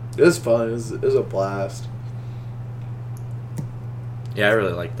was fun. It was a blast. Yeah, I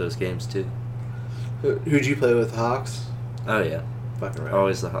really liked those games too. Who'd you play with, Hawks? Oh yeah, fucking right.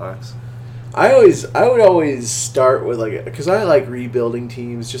 Always the Hawks. I would always start with because I like rebuilding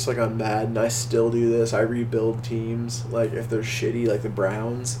teams, just like on Madden. I still do this. I rebuild teams, like if they're shitty, like the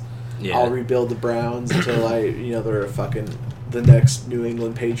Browns. Yeah. I'll rebuild the Browns until they're fucking the next New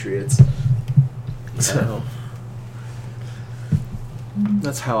England Patriots. So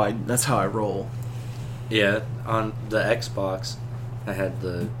that's how I roll. Yeah, on the Xbox, I had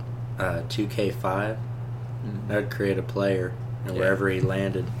the 2K5. Mm-hmm. I'd create a player, and wherever he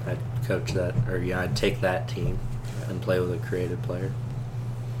landed, I'd coach that, or I'd take that team and play with a created player.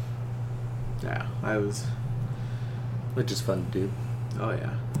 Yeah, which is fun to do. Oh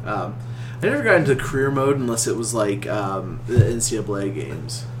yeah. I never got into career mode unless it was like the NCAA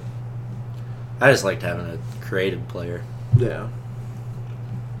games. I just liked having a created player. Yeah.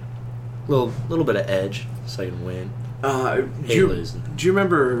 Little bit of edge, so I can win. Do you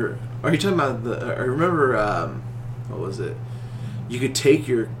remember? Are you talking about I remember. What was it? You could take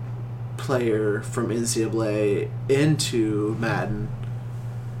your player from NCAA into Madden,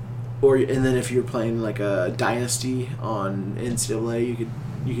 and then if you're playing like a dynasty on NCAA,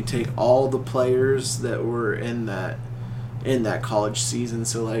 you could take all the players that were in that college season.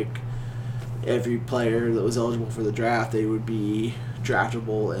 So like every player that was eligible for the draft, they would be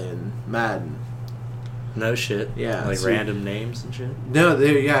draftable in Madden. No shit. Yeah. Like random names and shit? No,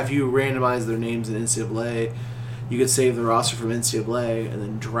 if you randomize their names in NCAA, you could save the roster from NCAA and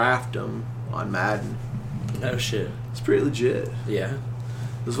then draft them on Madden. No shit. It's pretty legit. Yeah.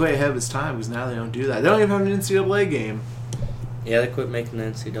 It was way ahead of its time because now they don't do that. They don't even have an NCAA game. Yeah, they quit making the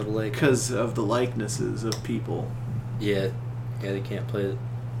NCAA because of the likenesses of people. Yeah. Yeah, they can't play.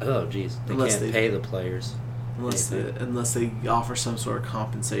 Oh, jeez. They can't pay the players. Unless they offer some sort of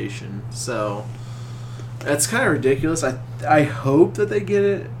compensation. So that's kind of ridiculous. I hope that they get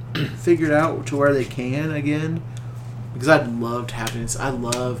it figured out to where they can again, because I'd loved having it. I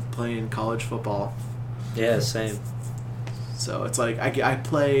love playing college football. Yeah, same. So it's like I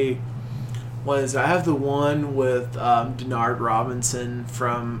play. I have the one with Denard Robinson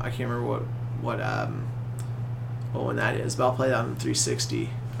from, I can't remember what one that is, but I'll play that on the 360.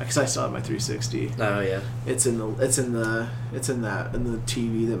 Because I still have my 360. Oh yeah. It's in the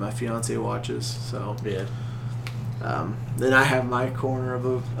TV that my fiance watches. So Yeah. Then I have my corner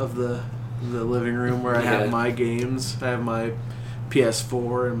of the living room where I have my games. I have my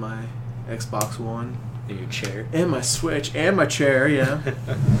PS4 and my Xbox One. And your chair. And my Switch and my chair. Yeah.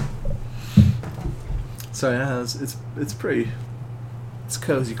 So yeah, it's pretty. It's a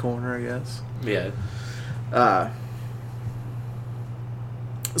cozy corner, I guess. Yeah.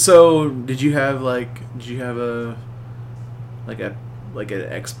 So did you have a an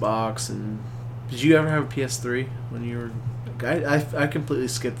Xbox, and did you ever have a PS3 when you were? I completely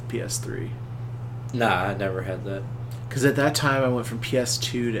skipped the PS3. Nah, I never had that. Because at that time I went from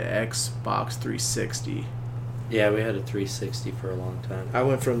PS2 to Xbox 360. Yeah, we had a 360 for a long time. I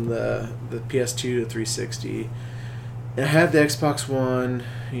went from the PS2 to 360. And I had the Xbox One,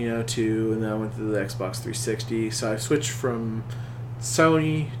 2, and then I went to the Xbox 360. So I switched from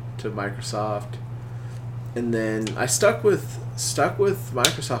Sony to Microsoft. And then I stuck with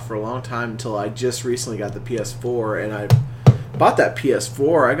Microsoft for a long time until I just recently got the PS4, and I bought that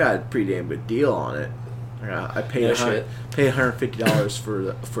PS4. I got a pretty damn good deal on it. I paid $150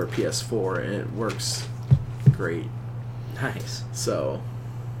 for a PS4, and it works great. Nice. So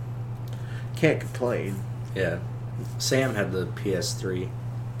can't complain. Yeah. Sam had the PS3,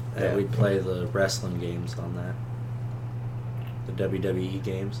 and Yeah. we'd play the wrestling games on that. The WWE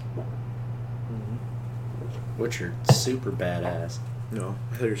games, which are super badass. No,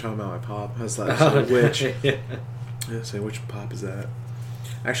 I thought you were talking about my pop. I was like, Oh, which? yeah. Yeah, say which pop is that?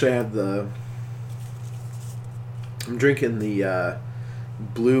 Actually, I have I'm drinking the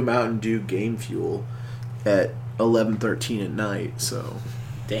Blue Mountain Dew Game Fuel at 11:13 at night. So,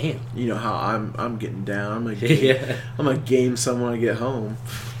 Damn. you know how I'm getting down. I'm Yeah. gonna game some when I get home.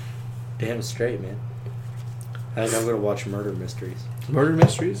 Damn straight, man. I think I'm gonna watch Murder Mysteries. Murder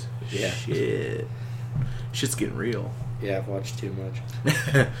mysteries? Yeah. Shit's getting real. Yeah, I've watched too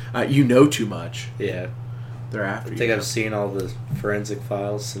much. You know too much. Yeah. They're after I you. think I've seen all the forensic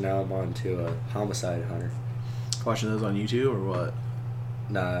files, so now I'm on to a homicide hunter. Watching those on YouTube or what?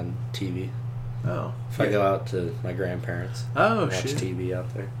 Not on TV. Oh. If I go out to my grandparents, Oh, watch shit. TV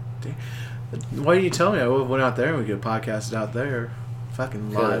out there. Why didn't you tell me? I would have went out there and we could have podcasted out there.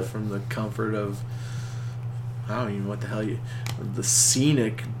 Fucking live Could. from the comfort of, I don't even know what the hell the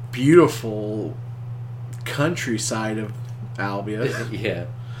scenic, beautiful countryside of Albia. Yeah.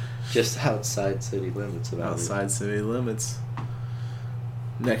 Just outside city limits. About Outside city limits.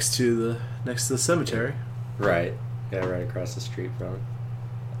 Next to the cemetery. Right. Yeah, right across the street from it.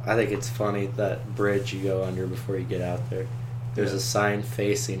 I think it's funny that bridge you go under before you get out there. There's Yeah. a sign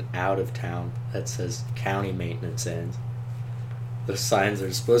facing out of town that says county maintenance ends. The signs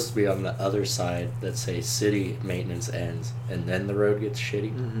are supposed to be on the other side that say city maintenance ends, and then the road gets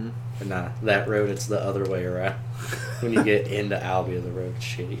shitty. Mm-hmm. But nah, that road, it's the other way around. When you get into Albia, the road's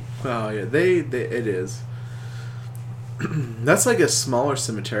shitty. Oh yeah, they it is. That's like a smaller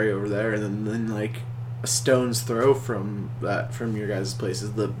cemetery over there, and then like a stone's throw from your guys' place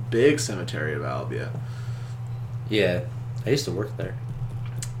is the big cemetery of Albia. Yeah, I used to work there.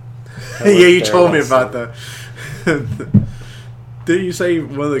 I Yeah, worked you there told me last about summer. the. Didn't you say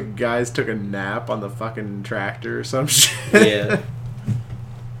one of the guys took a nap on the fucking tractor or some shit? Yeah.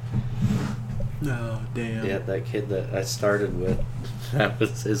 No, damn. Yeah, that kid that I started with, that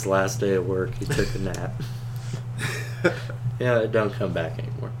was his last day at work. He took a nap. Yeah, it don't come back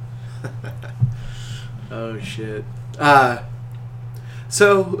anymore. Oh shit.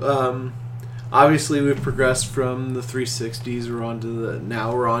 So obviously we've progressed from the 360s. We're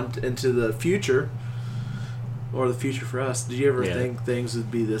on into the future, or the future for us. Did you ever think things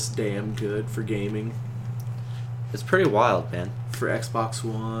would be this damn good for gaming? It's pretty wild, man. For Xbox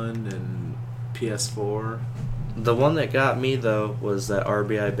One and PS4. The one that got me, though, was that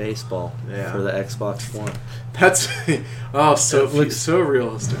RBI Baseball for the Xbox One. That's so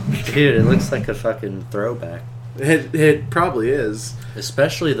realistic. Dude, it looks like a fucking throwback. It probably is.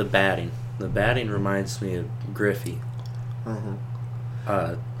 Especially the batting. The batting reminds me of Griffey.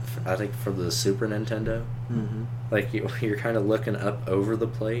 Uh-huh. I think from the Super Nintendo. Mm-hmm. Like, you're kind of looking up over the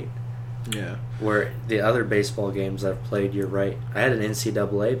plate. Yeah. Where the other baseball games I've played, you're right. I had an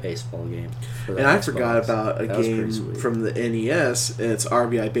NCAA baseball game. For the And I Xbox. forgot about a That was pretty game sweet. from the NES, and it's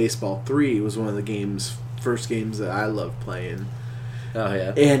RBI Baseball 3 was one of the first games that I loved playing. Oh,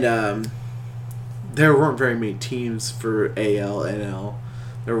 yeah. And there weren't very many teams for AL, NL.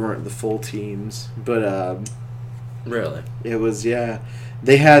 There weren't the full teams. But Really? it was,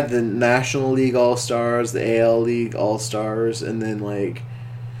 they had the National League All-Stars, the AL League All-Stars, and then, like,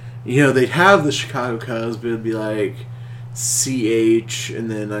 they'd have the Chicago Cubs, but it'd be like CH, and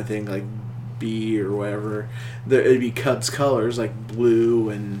then I think like B or whatever. It'd be Cubs colors like blue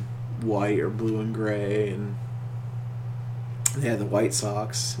and white or blue and gray, and they had the White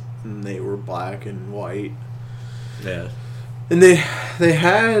Sox and they were black and white. Yeah. And they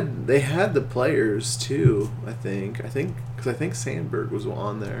had the players too. I think because I think Sandberg was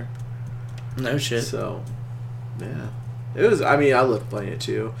on there. No shit. So, yeah, it was. I mean, I loved playing it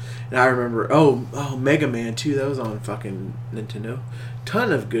too, and I remember Mega Man 2. That was on fucking Nintendo.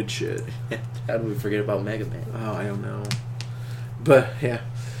 Ton of good shit. How did we forget about Mega Man? Oh, I don't know, but yeah.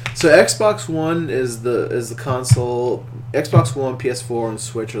 So Xbox One is the console. Xbox One, PS4, and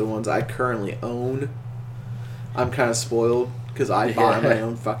Switch are the ones I currently own. I'm kind of spoiled because I buy my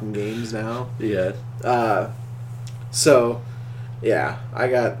own fucking games now. Yeah. So, yeah,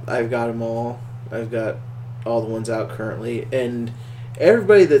 I've got them all. I've got all the ones out currently, and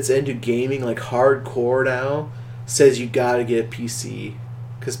everybody that's into gaming like hardcore now says you gotta get a PC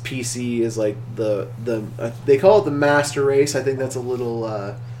because PC is like the they call it the master race. I think that's a little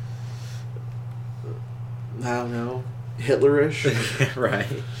I don't know, Hitlerish, Right.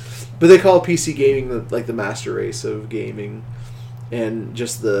 but they call PC gaming the master race of gaming, and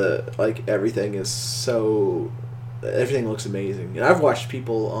just everything looks amazing. And I've watched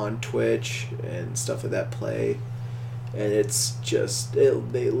people on Twitch and stuff like that play, and it's just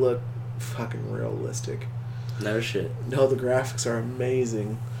they look fucking realistic. No shit. No, the graphics are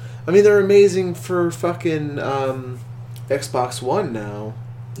amazing. I mean, they're amazing for fucking Xbox One now.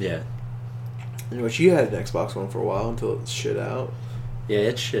 Yeah. Which you had an Xbox One for a while until it's shit out. Yeah,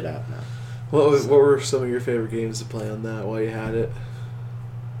 it's shit out now. What were some of your favorite games to play on that while you had it?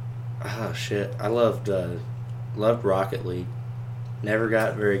 Oh shit! I loved Rocket League. Never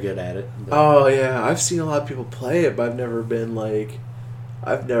got very good at it. Oh yeah, I've seen a lot of people play it, but I've never been like,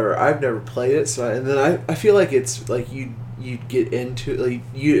 I've never played it. So and then I feel like it's like you'd get into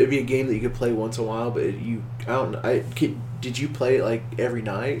it'd be a game that you could play once in a while, but I don't know. Did you play it like every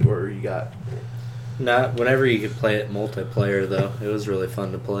night or you got? Not whenever you could play it multiplayer though. It was really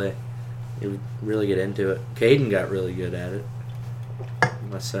fun to play. You would really get into it. Caden got really good at it.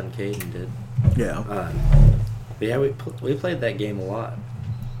 My son Caden did. Yeah. But yeah, we played that game a lot.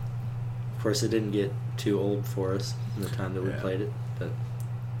 Of course, it didn't get too old for us in the time that we played it, but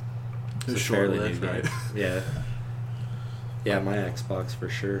it was fairly new game. Right? Yeah. Yeah, my Xbox for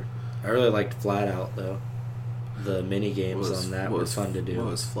sure. I really liked Flat Out though. The mini games on that were fun to do. What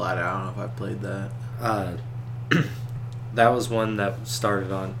was Flat Out? I don't know if I played that. That was one that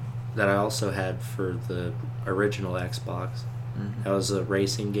started on that I also had for the original Xbox. Mm-hmm. That was a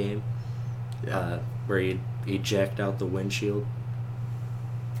racing game. Yeah. Where you eject out the windshield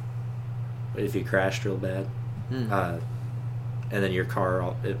if you crashed real bad. And then your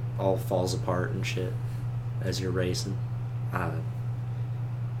car all falls apart and shit as you're racing.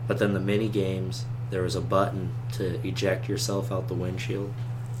 But then the mini games, there was a button to eject yourself out the windshield,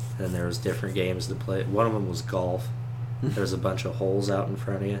 and there was different games to play. One of them was golf. There was a bunch of holes out in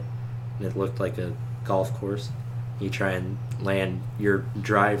front of you, and it looked like a golf course. You try and land your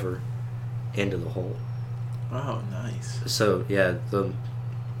driver into the hole. Oh, nice. So yeah, when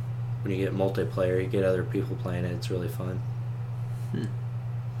you get multiplayer, you get other people playing it. It's really fun. But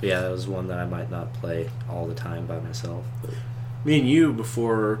yeah, that was one that I might not play all the time by myself. But me and you,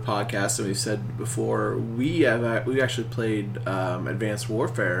 before podcast, and we said before, we actually played Advanced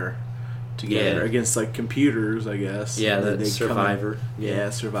Warfare together against like computers, I guess. Yeah, the Survivor. Yeah,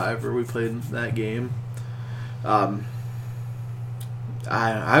 Survivor. We played that game. I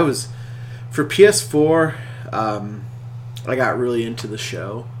was for PS4. I got really into the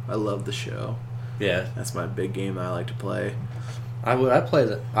show. I love the show. Yeah, that's my big game that I like to play. I would play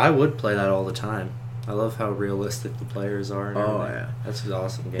that all the time. I love how realistic the players are. And everything. That's an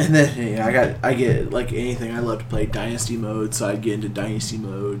awesome game. And then I get like anything. I love to play Dynasty mode, so I'd get into Dynasty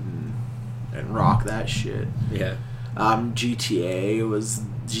mode and rock that shit. Yeah. GTA was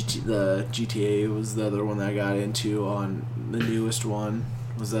the other one that I got into on the newest one.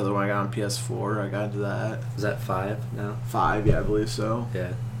 Was the other one I got on PS4. I got into that. Is that 5 now? 5, yeah, I believe so.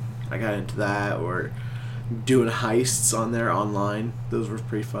 Yeah. I got into that, or doing heists on there online. Those were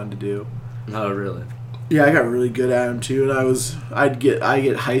pretty fun to do. Oh, really? Yeah, I got really good at them too, and I'd get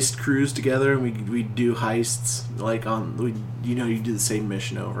heist crews together, and we'd do heists like you do the same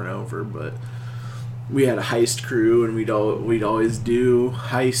mission over and over, but we had a heist crew, and we'd always do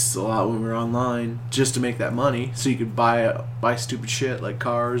heists a lot when we were online, just to make that money, so you could buy stupid shit like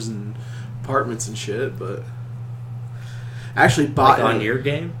cars and apartments and shit. But actually bought like on your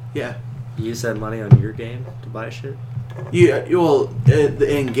game. Yeah, you use that money on your game to buy shit. Yeah, well,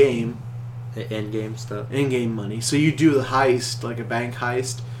 the in game. The in-game stuff. In-game money. So you do the heist, like a bank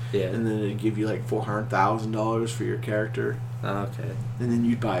heist, Yeah. and then it'd give you like $400,000 for your character. Oh, okay. And then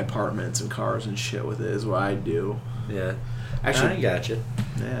you'd buy apartments and cars and shit with it. Is what I do. Yeah. Actually, I gotcha.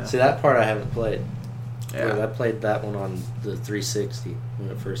 yeah. See, that part I haven't played. Yeah. I played that one on the 360 when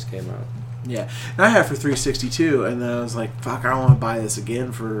it first came out. Yeah, and I had it for 360 too, and then I was like, "Fuck, I don't want to buy this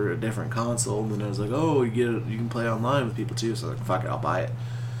again for a different console." And then I was like, "Oh, you can play online with people too." So I was like, "Fuck it, I'll buy it."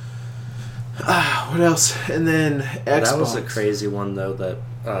 What else? And then Xbox. That was a crazy one though. That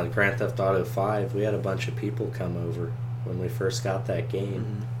Grand Theft Auto 5. We had a bunch of people come over when we first got that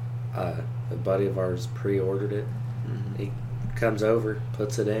game. A buddy of ours pre-ordered it. Mm-hmm. He comes over,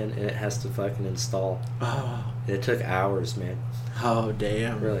 puts it in, and it has to fucking install. Oh, And it took hours, man. oh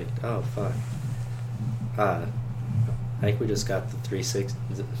damn! We're like, oh fuck. I think we just got the 360.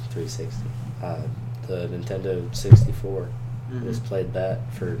 The Nintendo 64. Mhm. We just played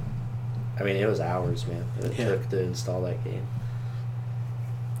that for. I mean, it was hours, man. It took to install that game.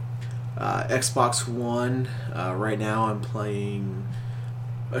 Xbox One. Right now, I'm playing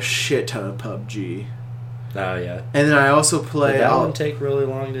a shit ton of PUBG, Oh yeah. and then I also play. Did that one take really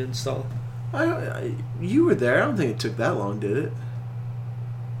long to install? You were there. I don't think it took that long, did it?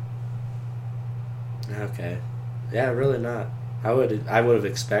 Okay. Yeah, really not. I would have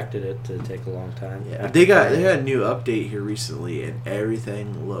expected it to take a long time. Yeah, they had a new update here recently, and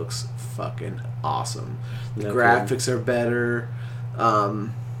everything looks fucking awesome. The No graphics are better.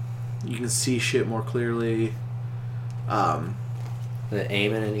 You can see shit more clearly. The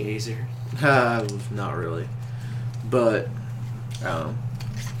aiming any easier? Not really, but I don't know.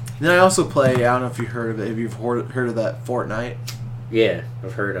 And then I also play. I don't know if you heard of it. Have you heard of that Fortnite? Yeah,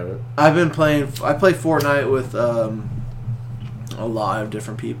 I've heard of it. I've been playing. I play Fortnite with a lot of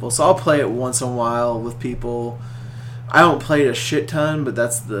different people, so I'll play it once in a while with people. I don't play it a shit ton, but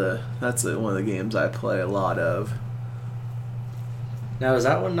that's one of the games I play a lot of. Now, does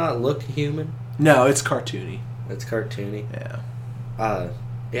that one not look human? No, it's cartoony. It's cartoony. Yeah.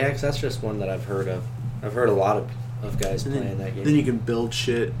 Yeah, because that's just one that I've heard of. I've heard a lot of guys And playing that game. Then you can build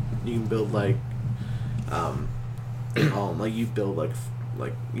shit. You can build like, like you build like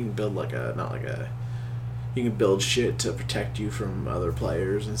you can build like a not like a. You can build shit to protect you from other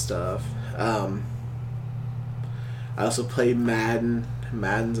players and stuff. I also play Madden.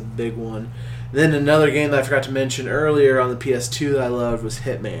 Madden's a big one. And then another game that I forgot to mention earlier on the PS2 that I loved was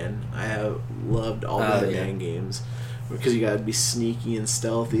Hitman. I have loved all the Hitman games because you gotta be sneaky and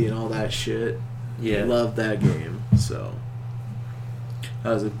stealthy and all that shit. Yeah. Loved that game. So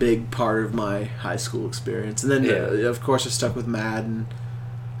that was a big part of my high school experience. And then, of course, I stuck with Madden.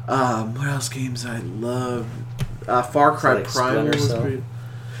 What else games I loved? Far Cry like Primal was Splinter Cell? pretty...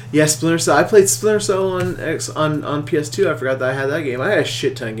 Yeah, Splinter Cell. I played Splinter Cell on PS2. I forgot that I had that game. I had a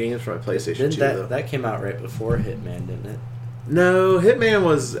shit ton of games for my PlayStation 2, though. That came out right before Hitman, didn't it? No, Hitman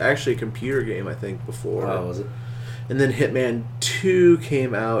was actually a computer game, I think, before. Oh, was it? And then Hitman 2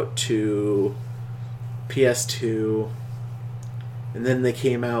 came out to PS2. And then they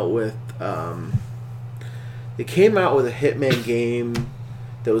came out with a Hitman game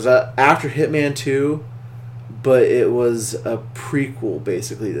that was after Hitman 2, but it was a prequel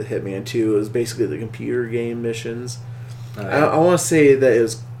basically to Hitman 2. It was basically the computer game missions. I want to say that it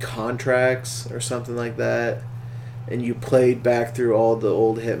was Contracts or something like that, and you played back through all the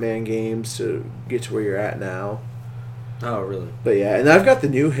old Hitman games to get to where you're at now. Oh, really? But yeah, and I've got the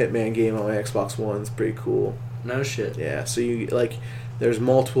new Hitman game on my Xbox One. It's pretty cool. No shit. Yeah, so you there's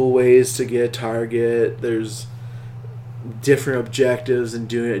multiple ways to get a target. There's different objectives and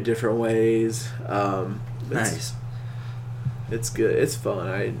doing it different ways. Nice. It's good. It's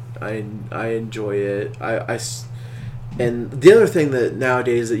fun. I enjoy it. And the other thing that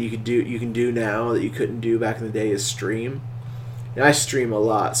nowadays that you can do now that you couldn't do back in the day is stream. And I stream a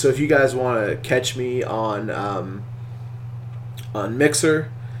lot. So if you guys want to catch me on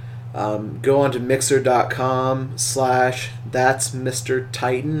Mixer, go on to mixer.com/that's Mr.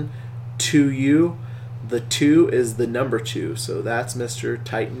 Titan 2U. The 2 is the number 2, so that's Mr.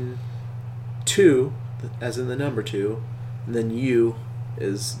 Titan 2, as in the number 2, and then U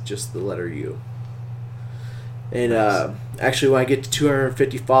is just the letter U. And actually, when I get to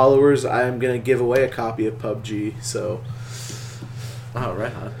 250 followers, I'm gonna give away a copy of PUBG. So, Oh,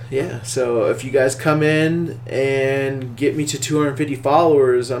 right on. yeah. So if you guys come in and get me to 250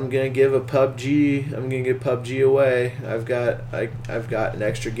 followers, I'm gonna give PUBG away. I've got an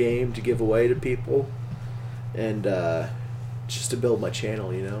extra game to give away to people, and just to build my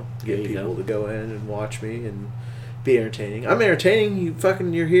channel, get people to go in and watch me and be entertaining. I'm entertaining.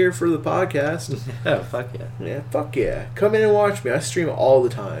 You're here for the podcast. Oh, fuck yeah. Yeah, fuck yeah. Come in and watch me. I stream all the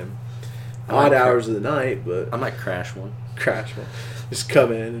time. odd hours of the night, but I might crash one. Crash one. Just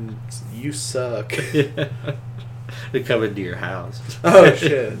come in and you suck. They come into your house. Oh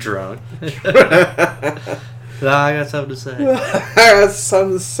shit! Drunk. I got something to say. I got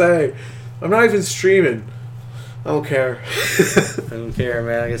something to say. I'm not even streaming. I don't care. I don't care,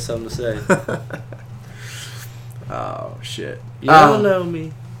 man. I got something to say. Oh shit! You don't know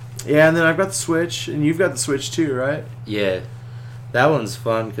me. Yeah, and then I've got the Switch, and you've got the Switch too, right? Yeah, that one's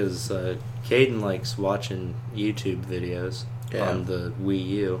fun because Caden likes watching YouTube videos on the Wii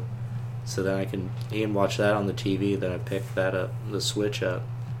U, so then he can watch that on the TV. Then I pick that up, the Switch up,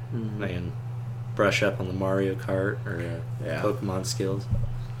 and I can brush up on the Mario Kart or Pokemon skills.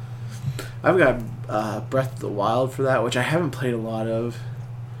 I've got Breath of the Wild for that, which I haven't played a lot of.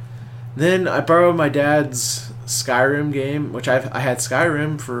 Then I borrowed my dad's Skyrim game, which I had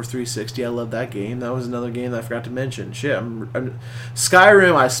Skyrim for 360. I love that game. That was another game that I forgot to mention. Shit,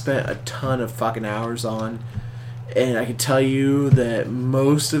 Skyrim I spent a ton of fucking hours on, and I can tell you that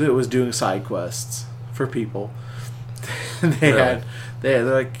most of it was doing side quests for people. They're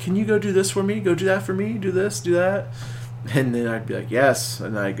like, can you go do this for me? Go do that for me? Do this, do that? And then I'd be like, yes,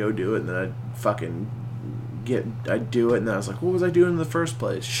 and then I'd go do it, and then I'd do it, and then I was like, what was I doing in the first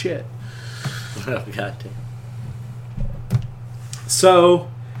place? Shit. Oh, goddamn.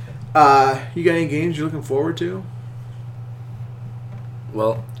 So, you got any games you're looking forward to?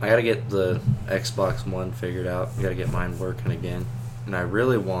 Well, I gotta get the Xbox One figured out. I gotta get mine working again. And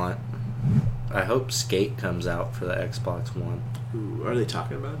I hope Skate comes out for the Xbox One. Ooh, are they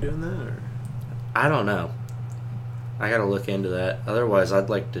talking about doing that? Or? I don't know. I gotta look into that. Otherwise, I'd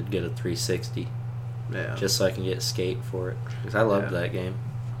like to get a 360. Yeah. Just so I can get Skate for it. Because I loved that game.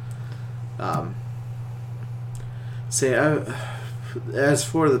 As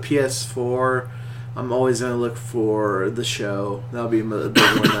for the PS4, I'm always going to look for the show. That'll be the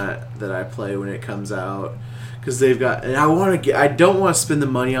big one that I play when it comes out. Because they've got, and I don't want to spend the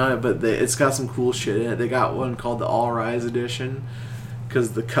money on it, but it's got some cool shit in it. They got one called the All Rise Edition,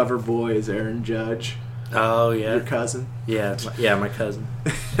 because the cover boy is Aaron Judge. Oh, yeah. Your cousin. Yeah, my cousin.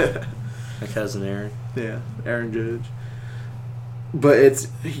 My cousin Aaron. Yeah, Aaron Judge. But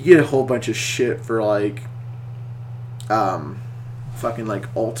you get a whole bunch of shit for like, fucking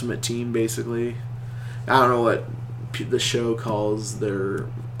like Ultimate Team basically. I don't know what the show calls their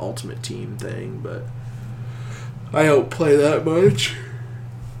Ultimate Team thing, but I don't play that much,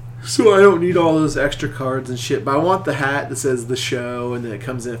 so I don't need all those extra cards and shit. But I want the hat that says the show, and then it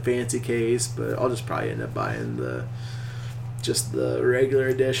comes in a fancy case. But I'll just probably end up buying just the regular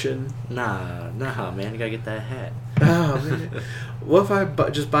edition. Nah, man, you gotta get that hat. Oh man, what if I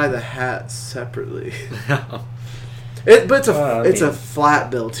just buy the hat separately? But it's a flat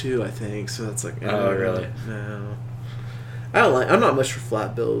bill too, I think. So it's like, oh really? No, I'm not much for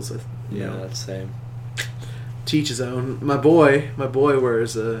flat bills. That's the same. Teach his own. My boy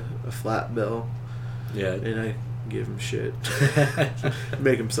wears a flat bill. Yeah, and I give him shit,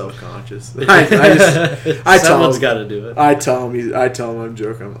 make him self-conscious. I Someone's got to do it. I tell him I'm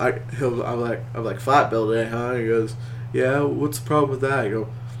joking. I'm like flat bill today, huh? He goes, yeah. What's the problem with that? I go,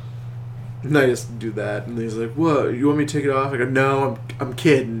 and I just do that, and he's like, what? You want me to take it off? I go, no, I'm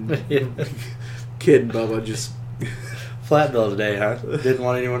kidding. Kidding, Bubba. Just flat bill today, huh? Didn't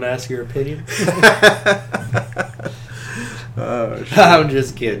want anyone to ask your opinion. Oh, shit. I'm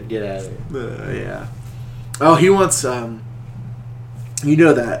just kidding. Get out of here. Yeah. Oh, he wants that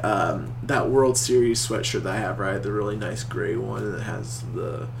World Series sweatshirt that I have, right? The really nice gray one that has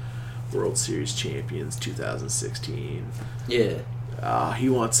the World Series champions 2016. Yeah. He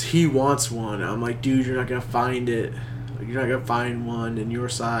wants one. I'm like, dude, you're not gonna find it. You're not gonna find one in your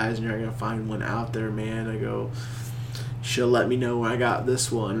size, and you're not gonna find one out there, man. I go, she'll let me know when I got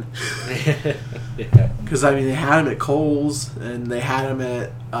this one. Yeah. Because I mean, they had them at Kohl's, and they had them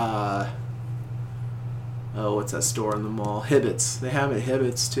at what's that store in the mall? Hibbett's. They have them at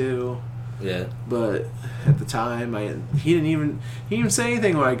Hibbett's too. Yeah. But at the time, he didn't even say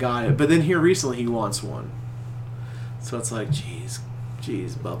anything when I got it. But then here recently, he wants one. So it's like, jeez,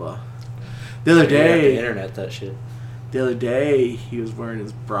 Bubba. The other day, the internet that shit. The other day, he was wearing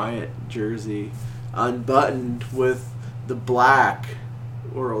his Bryant jersey, unbuttoned with the black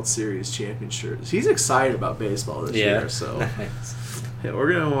World Series champion shirts. He's excited about baseball this year, so nice. Yeah,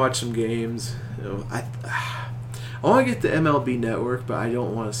 we're gonna watch some games. I want to get the MLB Network, but I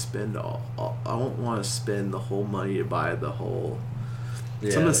don't want to spend I don't want to spend the whole money to buy the whole.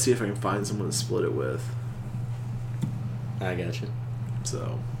 Yeah. So I'm gonna see if I can find someone to split it with. I got you.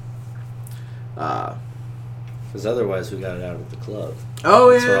 So, Because otherwise we got it out at the club.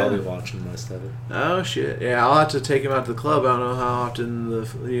 Oh, That's yeah. where I'll be watching most of it. Oh, shit. Yeah, I'll have to take him out to the club. I don't know how often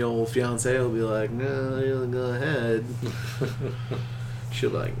the old fiancé will be like, no, you go ahead.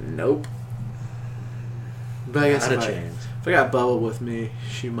 She'll be like, nope. But I guess Not a if chance. I got Bubba with me,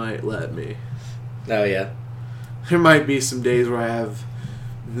 she might let me. Oh, yeah. There might be some days where I have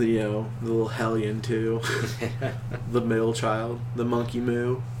the little hellion too. The middle child, the monkey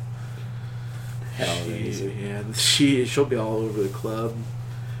moo. She'll be all over the club,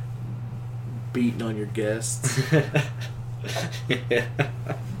 beating on your guests.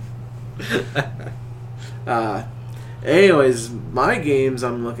 Anyways, my games,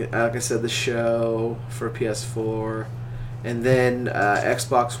 I'm looking, like I said, the show for PS4, and then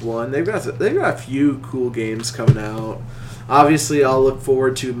Xbox One. They've got a few cool games coming out. Obviously, I'll look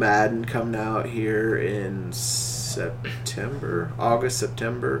forward to Madden coming out here in August,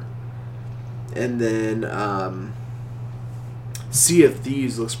 September. And then Sea of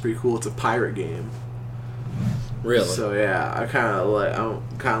Thieves looks pretty cool. It's a pirate game. Really? So yeah, I'm kind of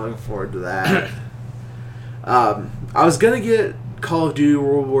looking forward to that. I was gonna get Call of Duty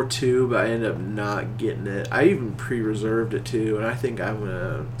World War II, but I ended up not getting it. I even pre-reserved it too, and I think I'm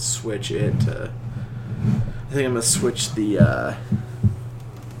gonna switch it to. I think I'm gonna switch that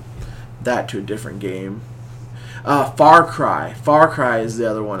to a different game. Far Cry. Far Cry is the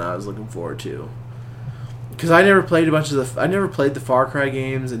other one I was looking forward to. Because I never played I never played the Far Cry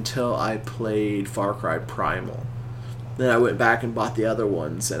games until I played Far Cry Primal. Then I went back and bought the other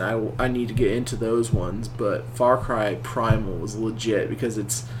ones, and I need to get into those ones. But Far Cry Primal was legit because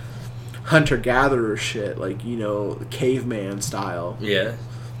it's hunter-gatherer shit, like, caveman style. Yeah.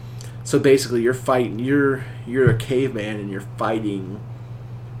 So basically, you're fighting. You're a caveman, and you're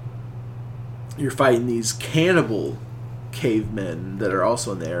fighting these cannibal cavemen that are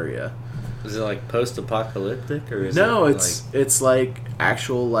also in the area. Is it like post-apocalyptic, or is No, it it's like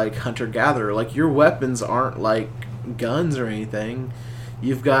actual like hunter-gatherer. Like, your weapons aren't like guns or anything.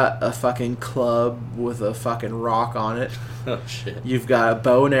 You've got a fucking club with a fucking rock on it. Oh shit. You've got a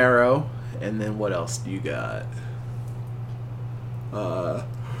bow and arrow, and then what else do you got?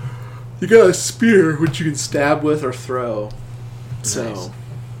 You got a spear which you can stab with or throw. Nice. So,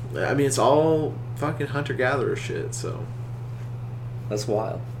 I mean, it's all fucking hunter-gatherer shit. So, That's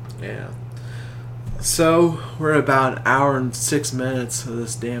wild. yeah. So, we're at about an hour and 6 minutes of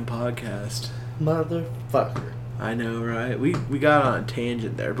this damn podcast. Motherfucker. I know, right? We got on a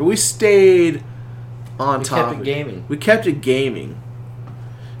tangent there, but we stayed on topic. Kept it gaming. We kept it gaming.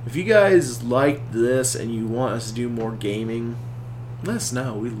 If you guys liked this and you want us to do more gaming, let us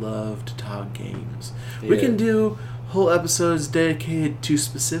know. We love to talk games. We Yeah. can do whole episodes dedicated to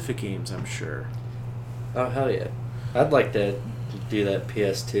specific games, I'm sure. Oh, hell yeah. I'd like to do that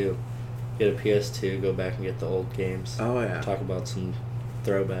PS2. Get a PS2, go back and get the old games. Oh, yeah. Talk about some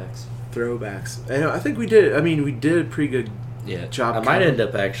throwbacks. Throwbacks. And I think we did. I mean, we did a pretty good Yeah. job. I might end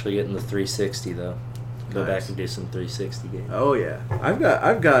up actually getting the 360, though. Go Nice. back and do some 360 games. Oh yeah, I've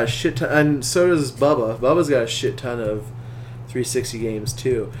got a shit ton, and so does Bubba. Bubba's got a shit ton of 360 games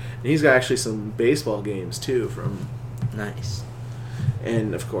too, and he's got actually some baseball games too from. Nice.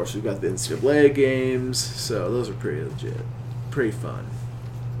 And of course, we've got the NCAA games, so those are pretty legit, pretty fun.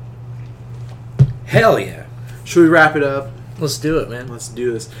 Hell yeah. Should we wrap it up? Let's do it, man. Let's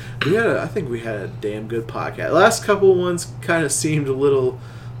do this. I think we had a damn good podcast. Last couple ones kind of seemed a little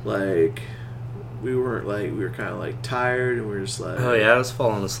like we were kind of like tired, and we were just like, Oh yeah, I was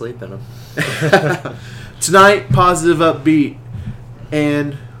falling asleep in them. Tonight, positive, upbeat,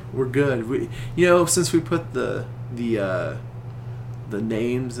 and we're good. We, since we put the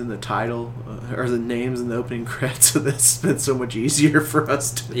names in the title or the names in the opening credits of this, it's been so much easier for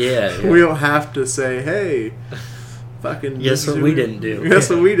us to. Yeah. We don't have to say, "Hey, fucking." Guess what we didn't do. Guess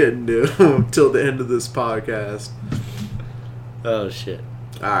what we didn't do till the end of this podcast. Oh shit.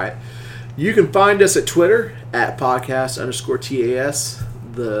 All right. You can find us at Twitter at podcast_TAS.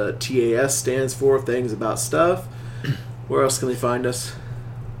 The TAS stands for Things About Stuff. Where else can they find us?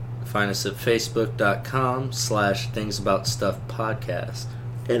 Find us at facebook.com/thingsaboutsstuffpodcast.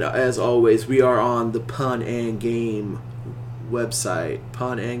 And as always, we are on the Pun and Game website,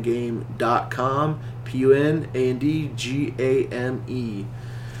 punandgame.com, PUNANDGAME.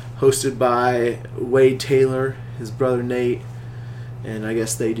 Hosted by Wade Taylor, his brother Nate. And I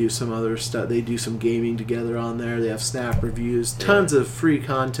guess they do some other stuff. They do some gaming together on there. They have Snap reviews. Tons of free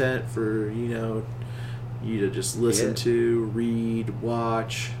content for, you to just listen to, read,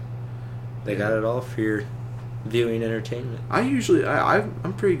 watch. They got it all for your viewing entertainment.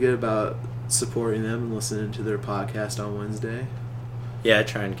 I'm pretty good about supporting them and listening to their podcast on Wednesday. Yeah, I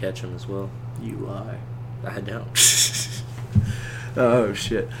try and catch them as well. You lie. I don't. Oh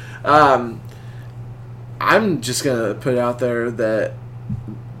shit. I'm just gonna put out there that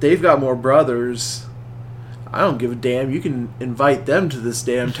they've got more brothers. I don't give a damn. You can invite them to this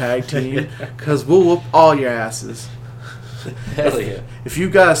damn tag team because we'll whoop all your asses. Hell yeah. If you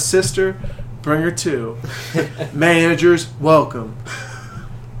got a sister, bring her too. Managers, welcome.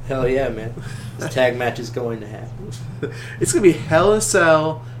 Hell yeah, man. This tag match is going to happen. It's gonna be Hell in a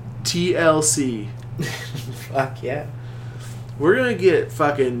Cell TLC. Fuck yeah. We're gonna get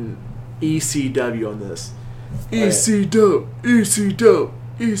fucking ECW on this. yeah. EC dope, EC dope,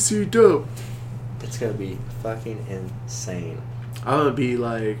 EC dope. It's gonna be fucking insane. I'll be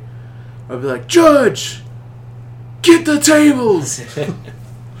like, Judge, get the tables.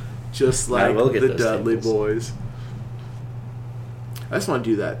 Just like we'll get the those Dudley tables. Boys. I just want to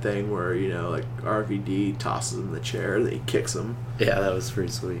do that thing where, you know, like RVD tosses him in the chair, then he kicks him. Yeah, that was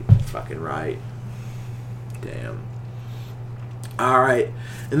pretty sweet. Fucking right. Damn. Alright.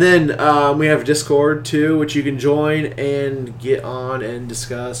 And then we have Discord too, which you can join and get on and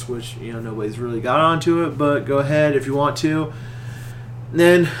discuss, which, you know, nobody's really got onto it, but go ahead if you want to. And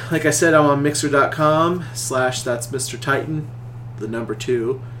then, like I said, I'm on Mixer.com/that's Mr. Titan, the number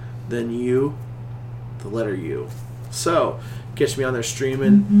 2, then U, the letter U. So, catch me on there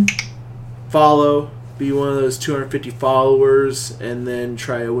streaming, follow, be one of those 250 followers, and then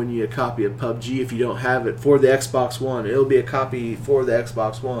try to win you a copy of PUBG if you don't have it for the Xbox One. It'll be a copy for the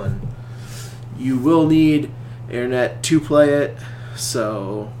Xbox One. You will need internet to play it,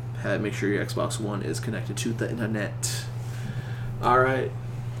 so make sure your Xbox One is connected to the internet. Alright.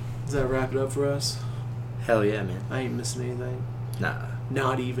 Does that wrap it up for us? Hell yeah, man. I ain't missing anything. Nah.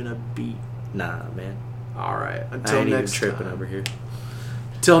 Not even a beat. Nah, man. Alright. I Until ain't even next tripping time. over here.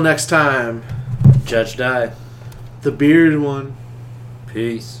 Till next time. Judge die. The bearded one.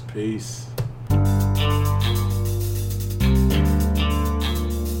 Peace. Peace.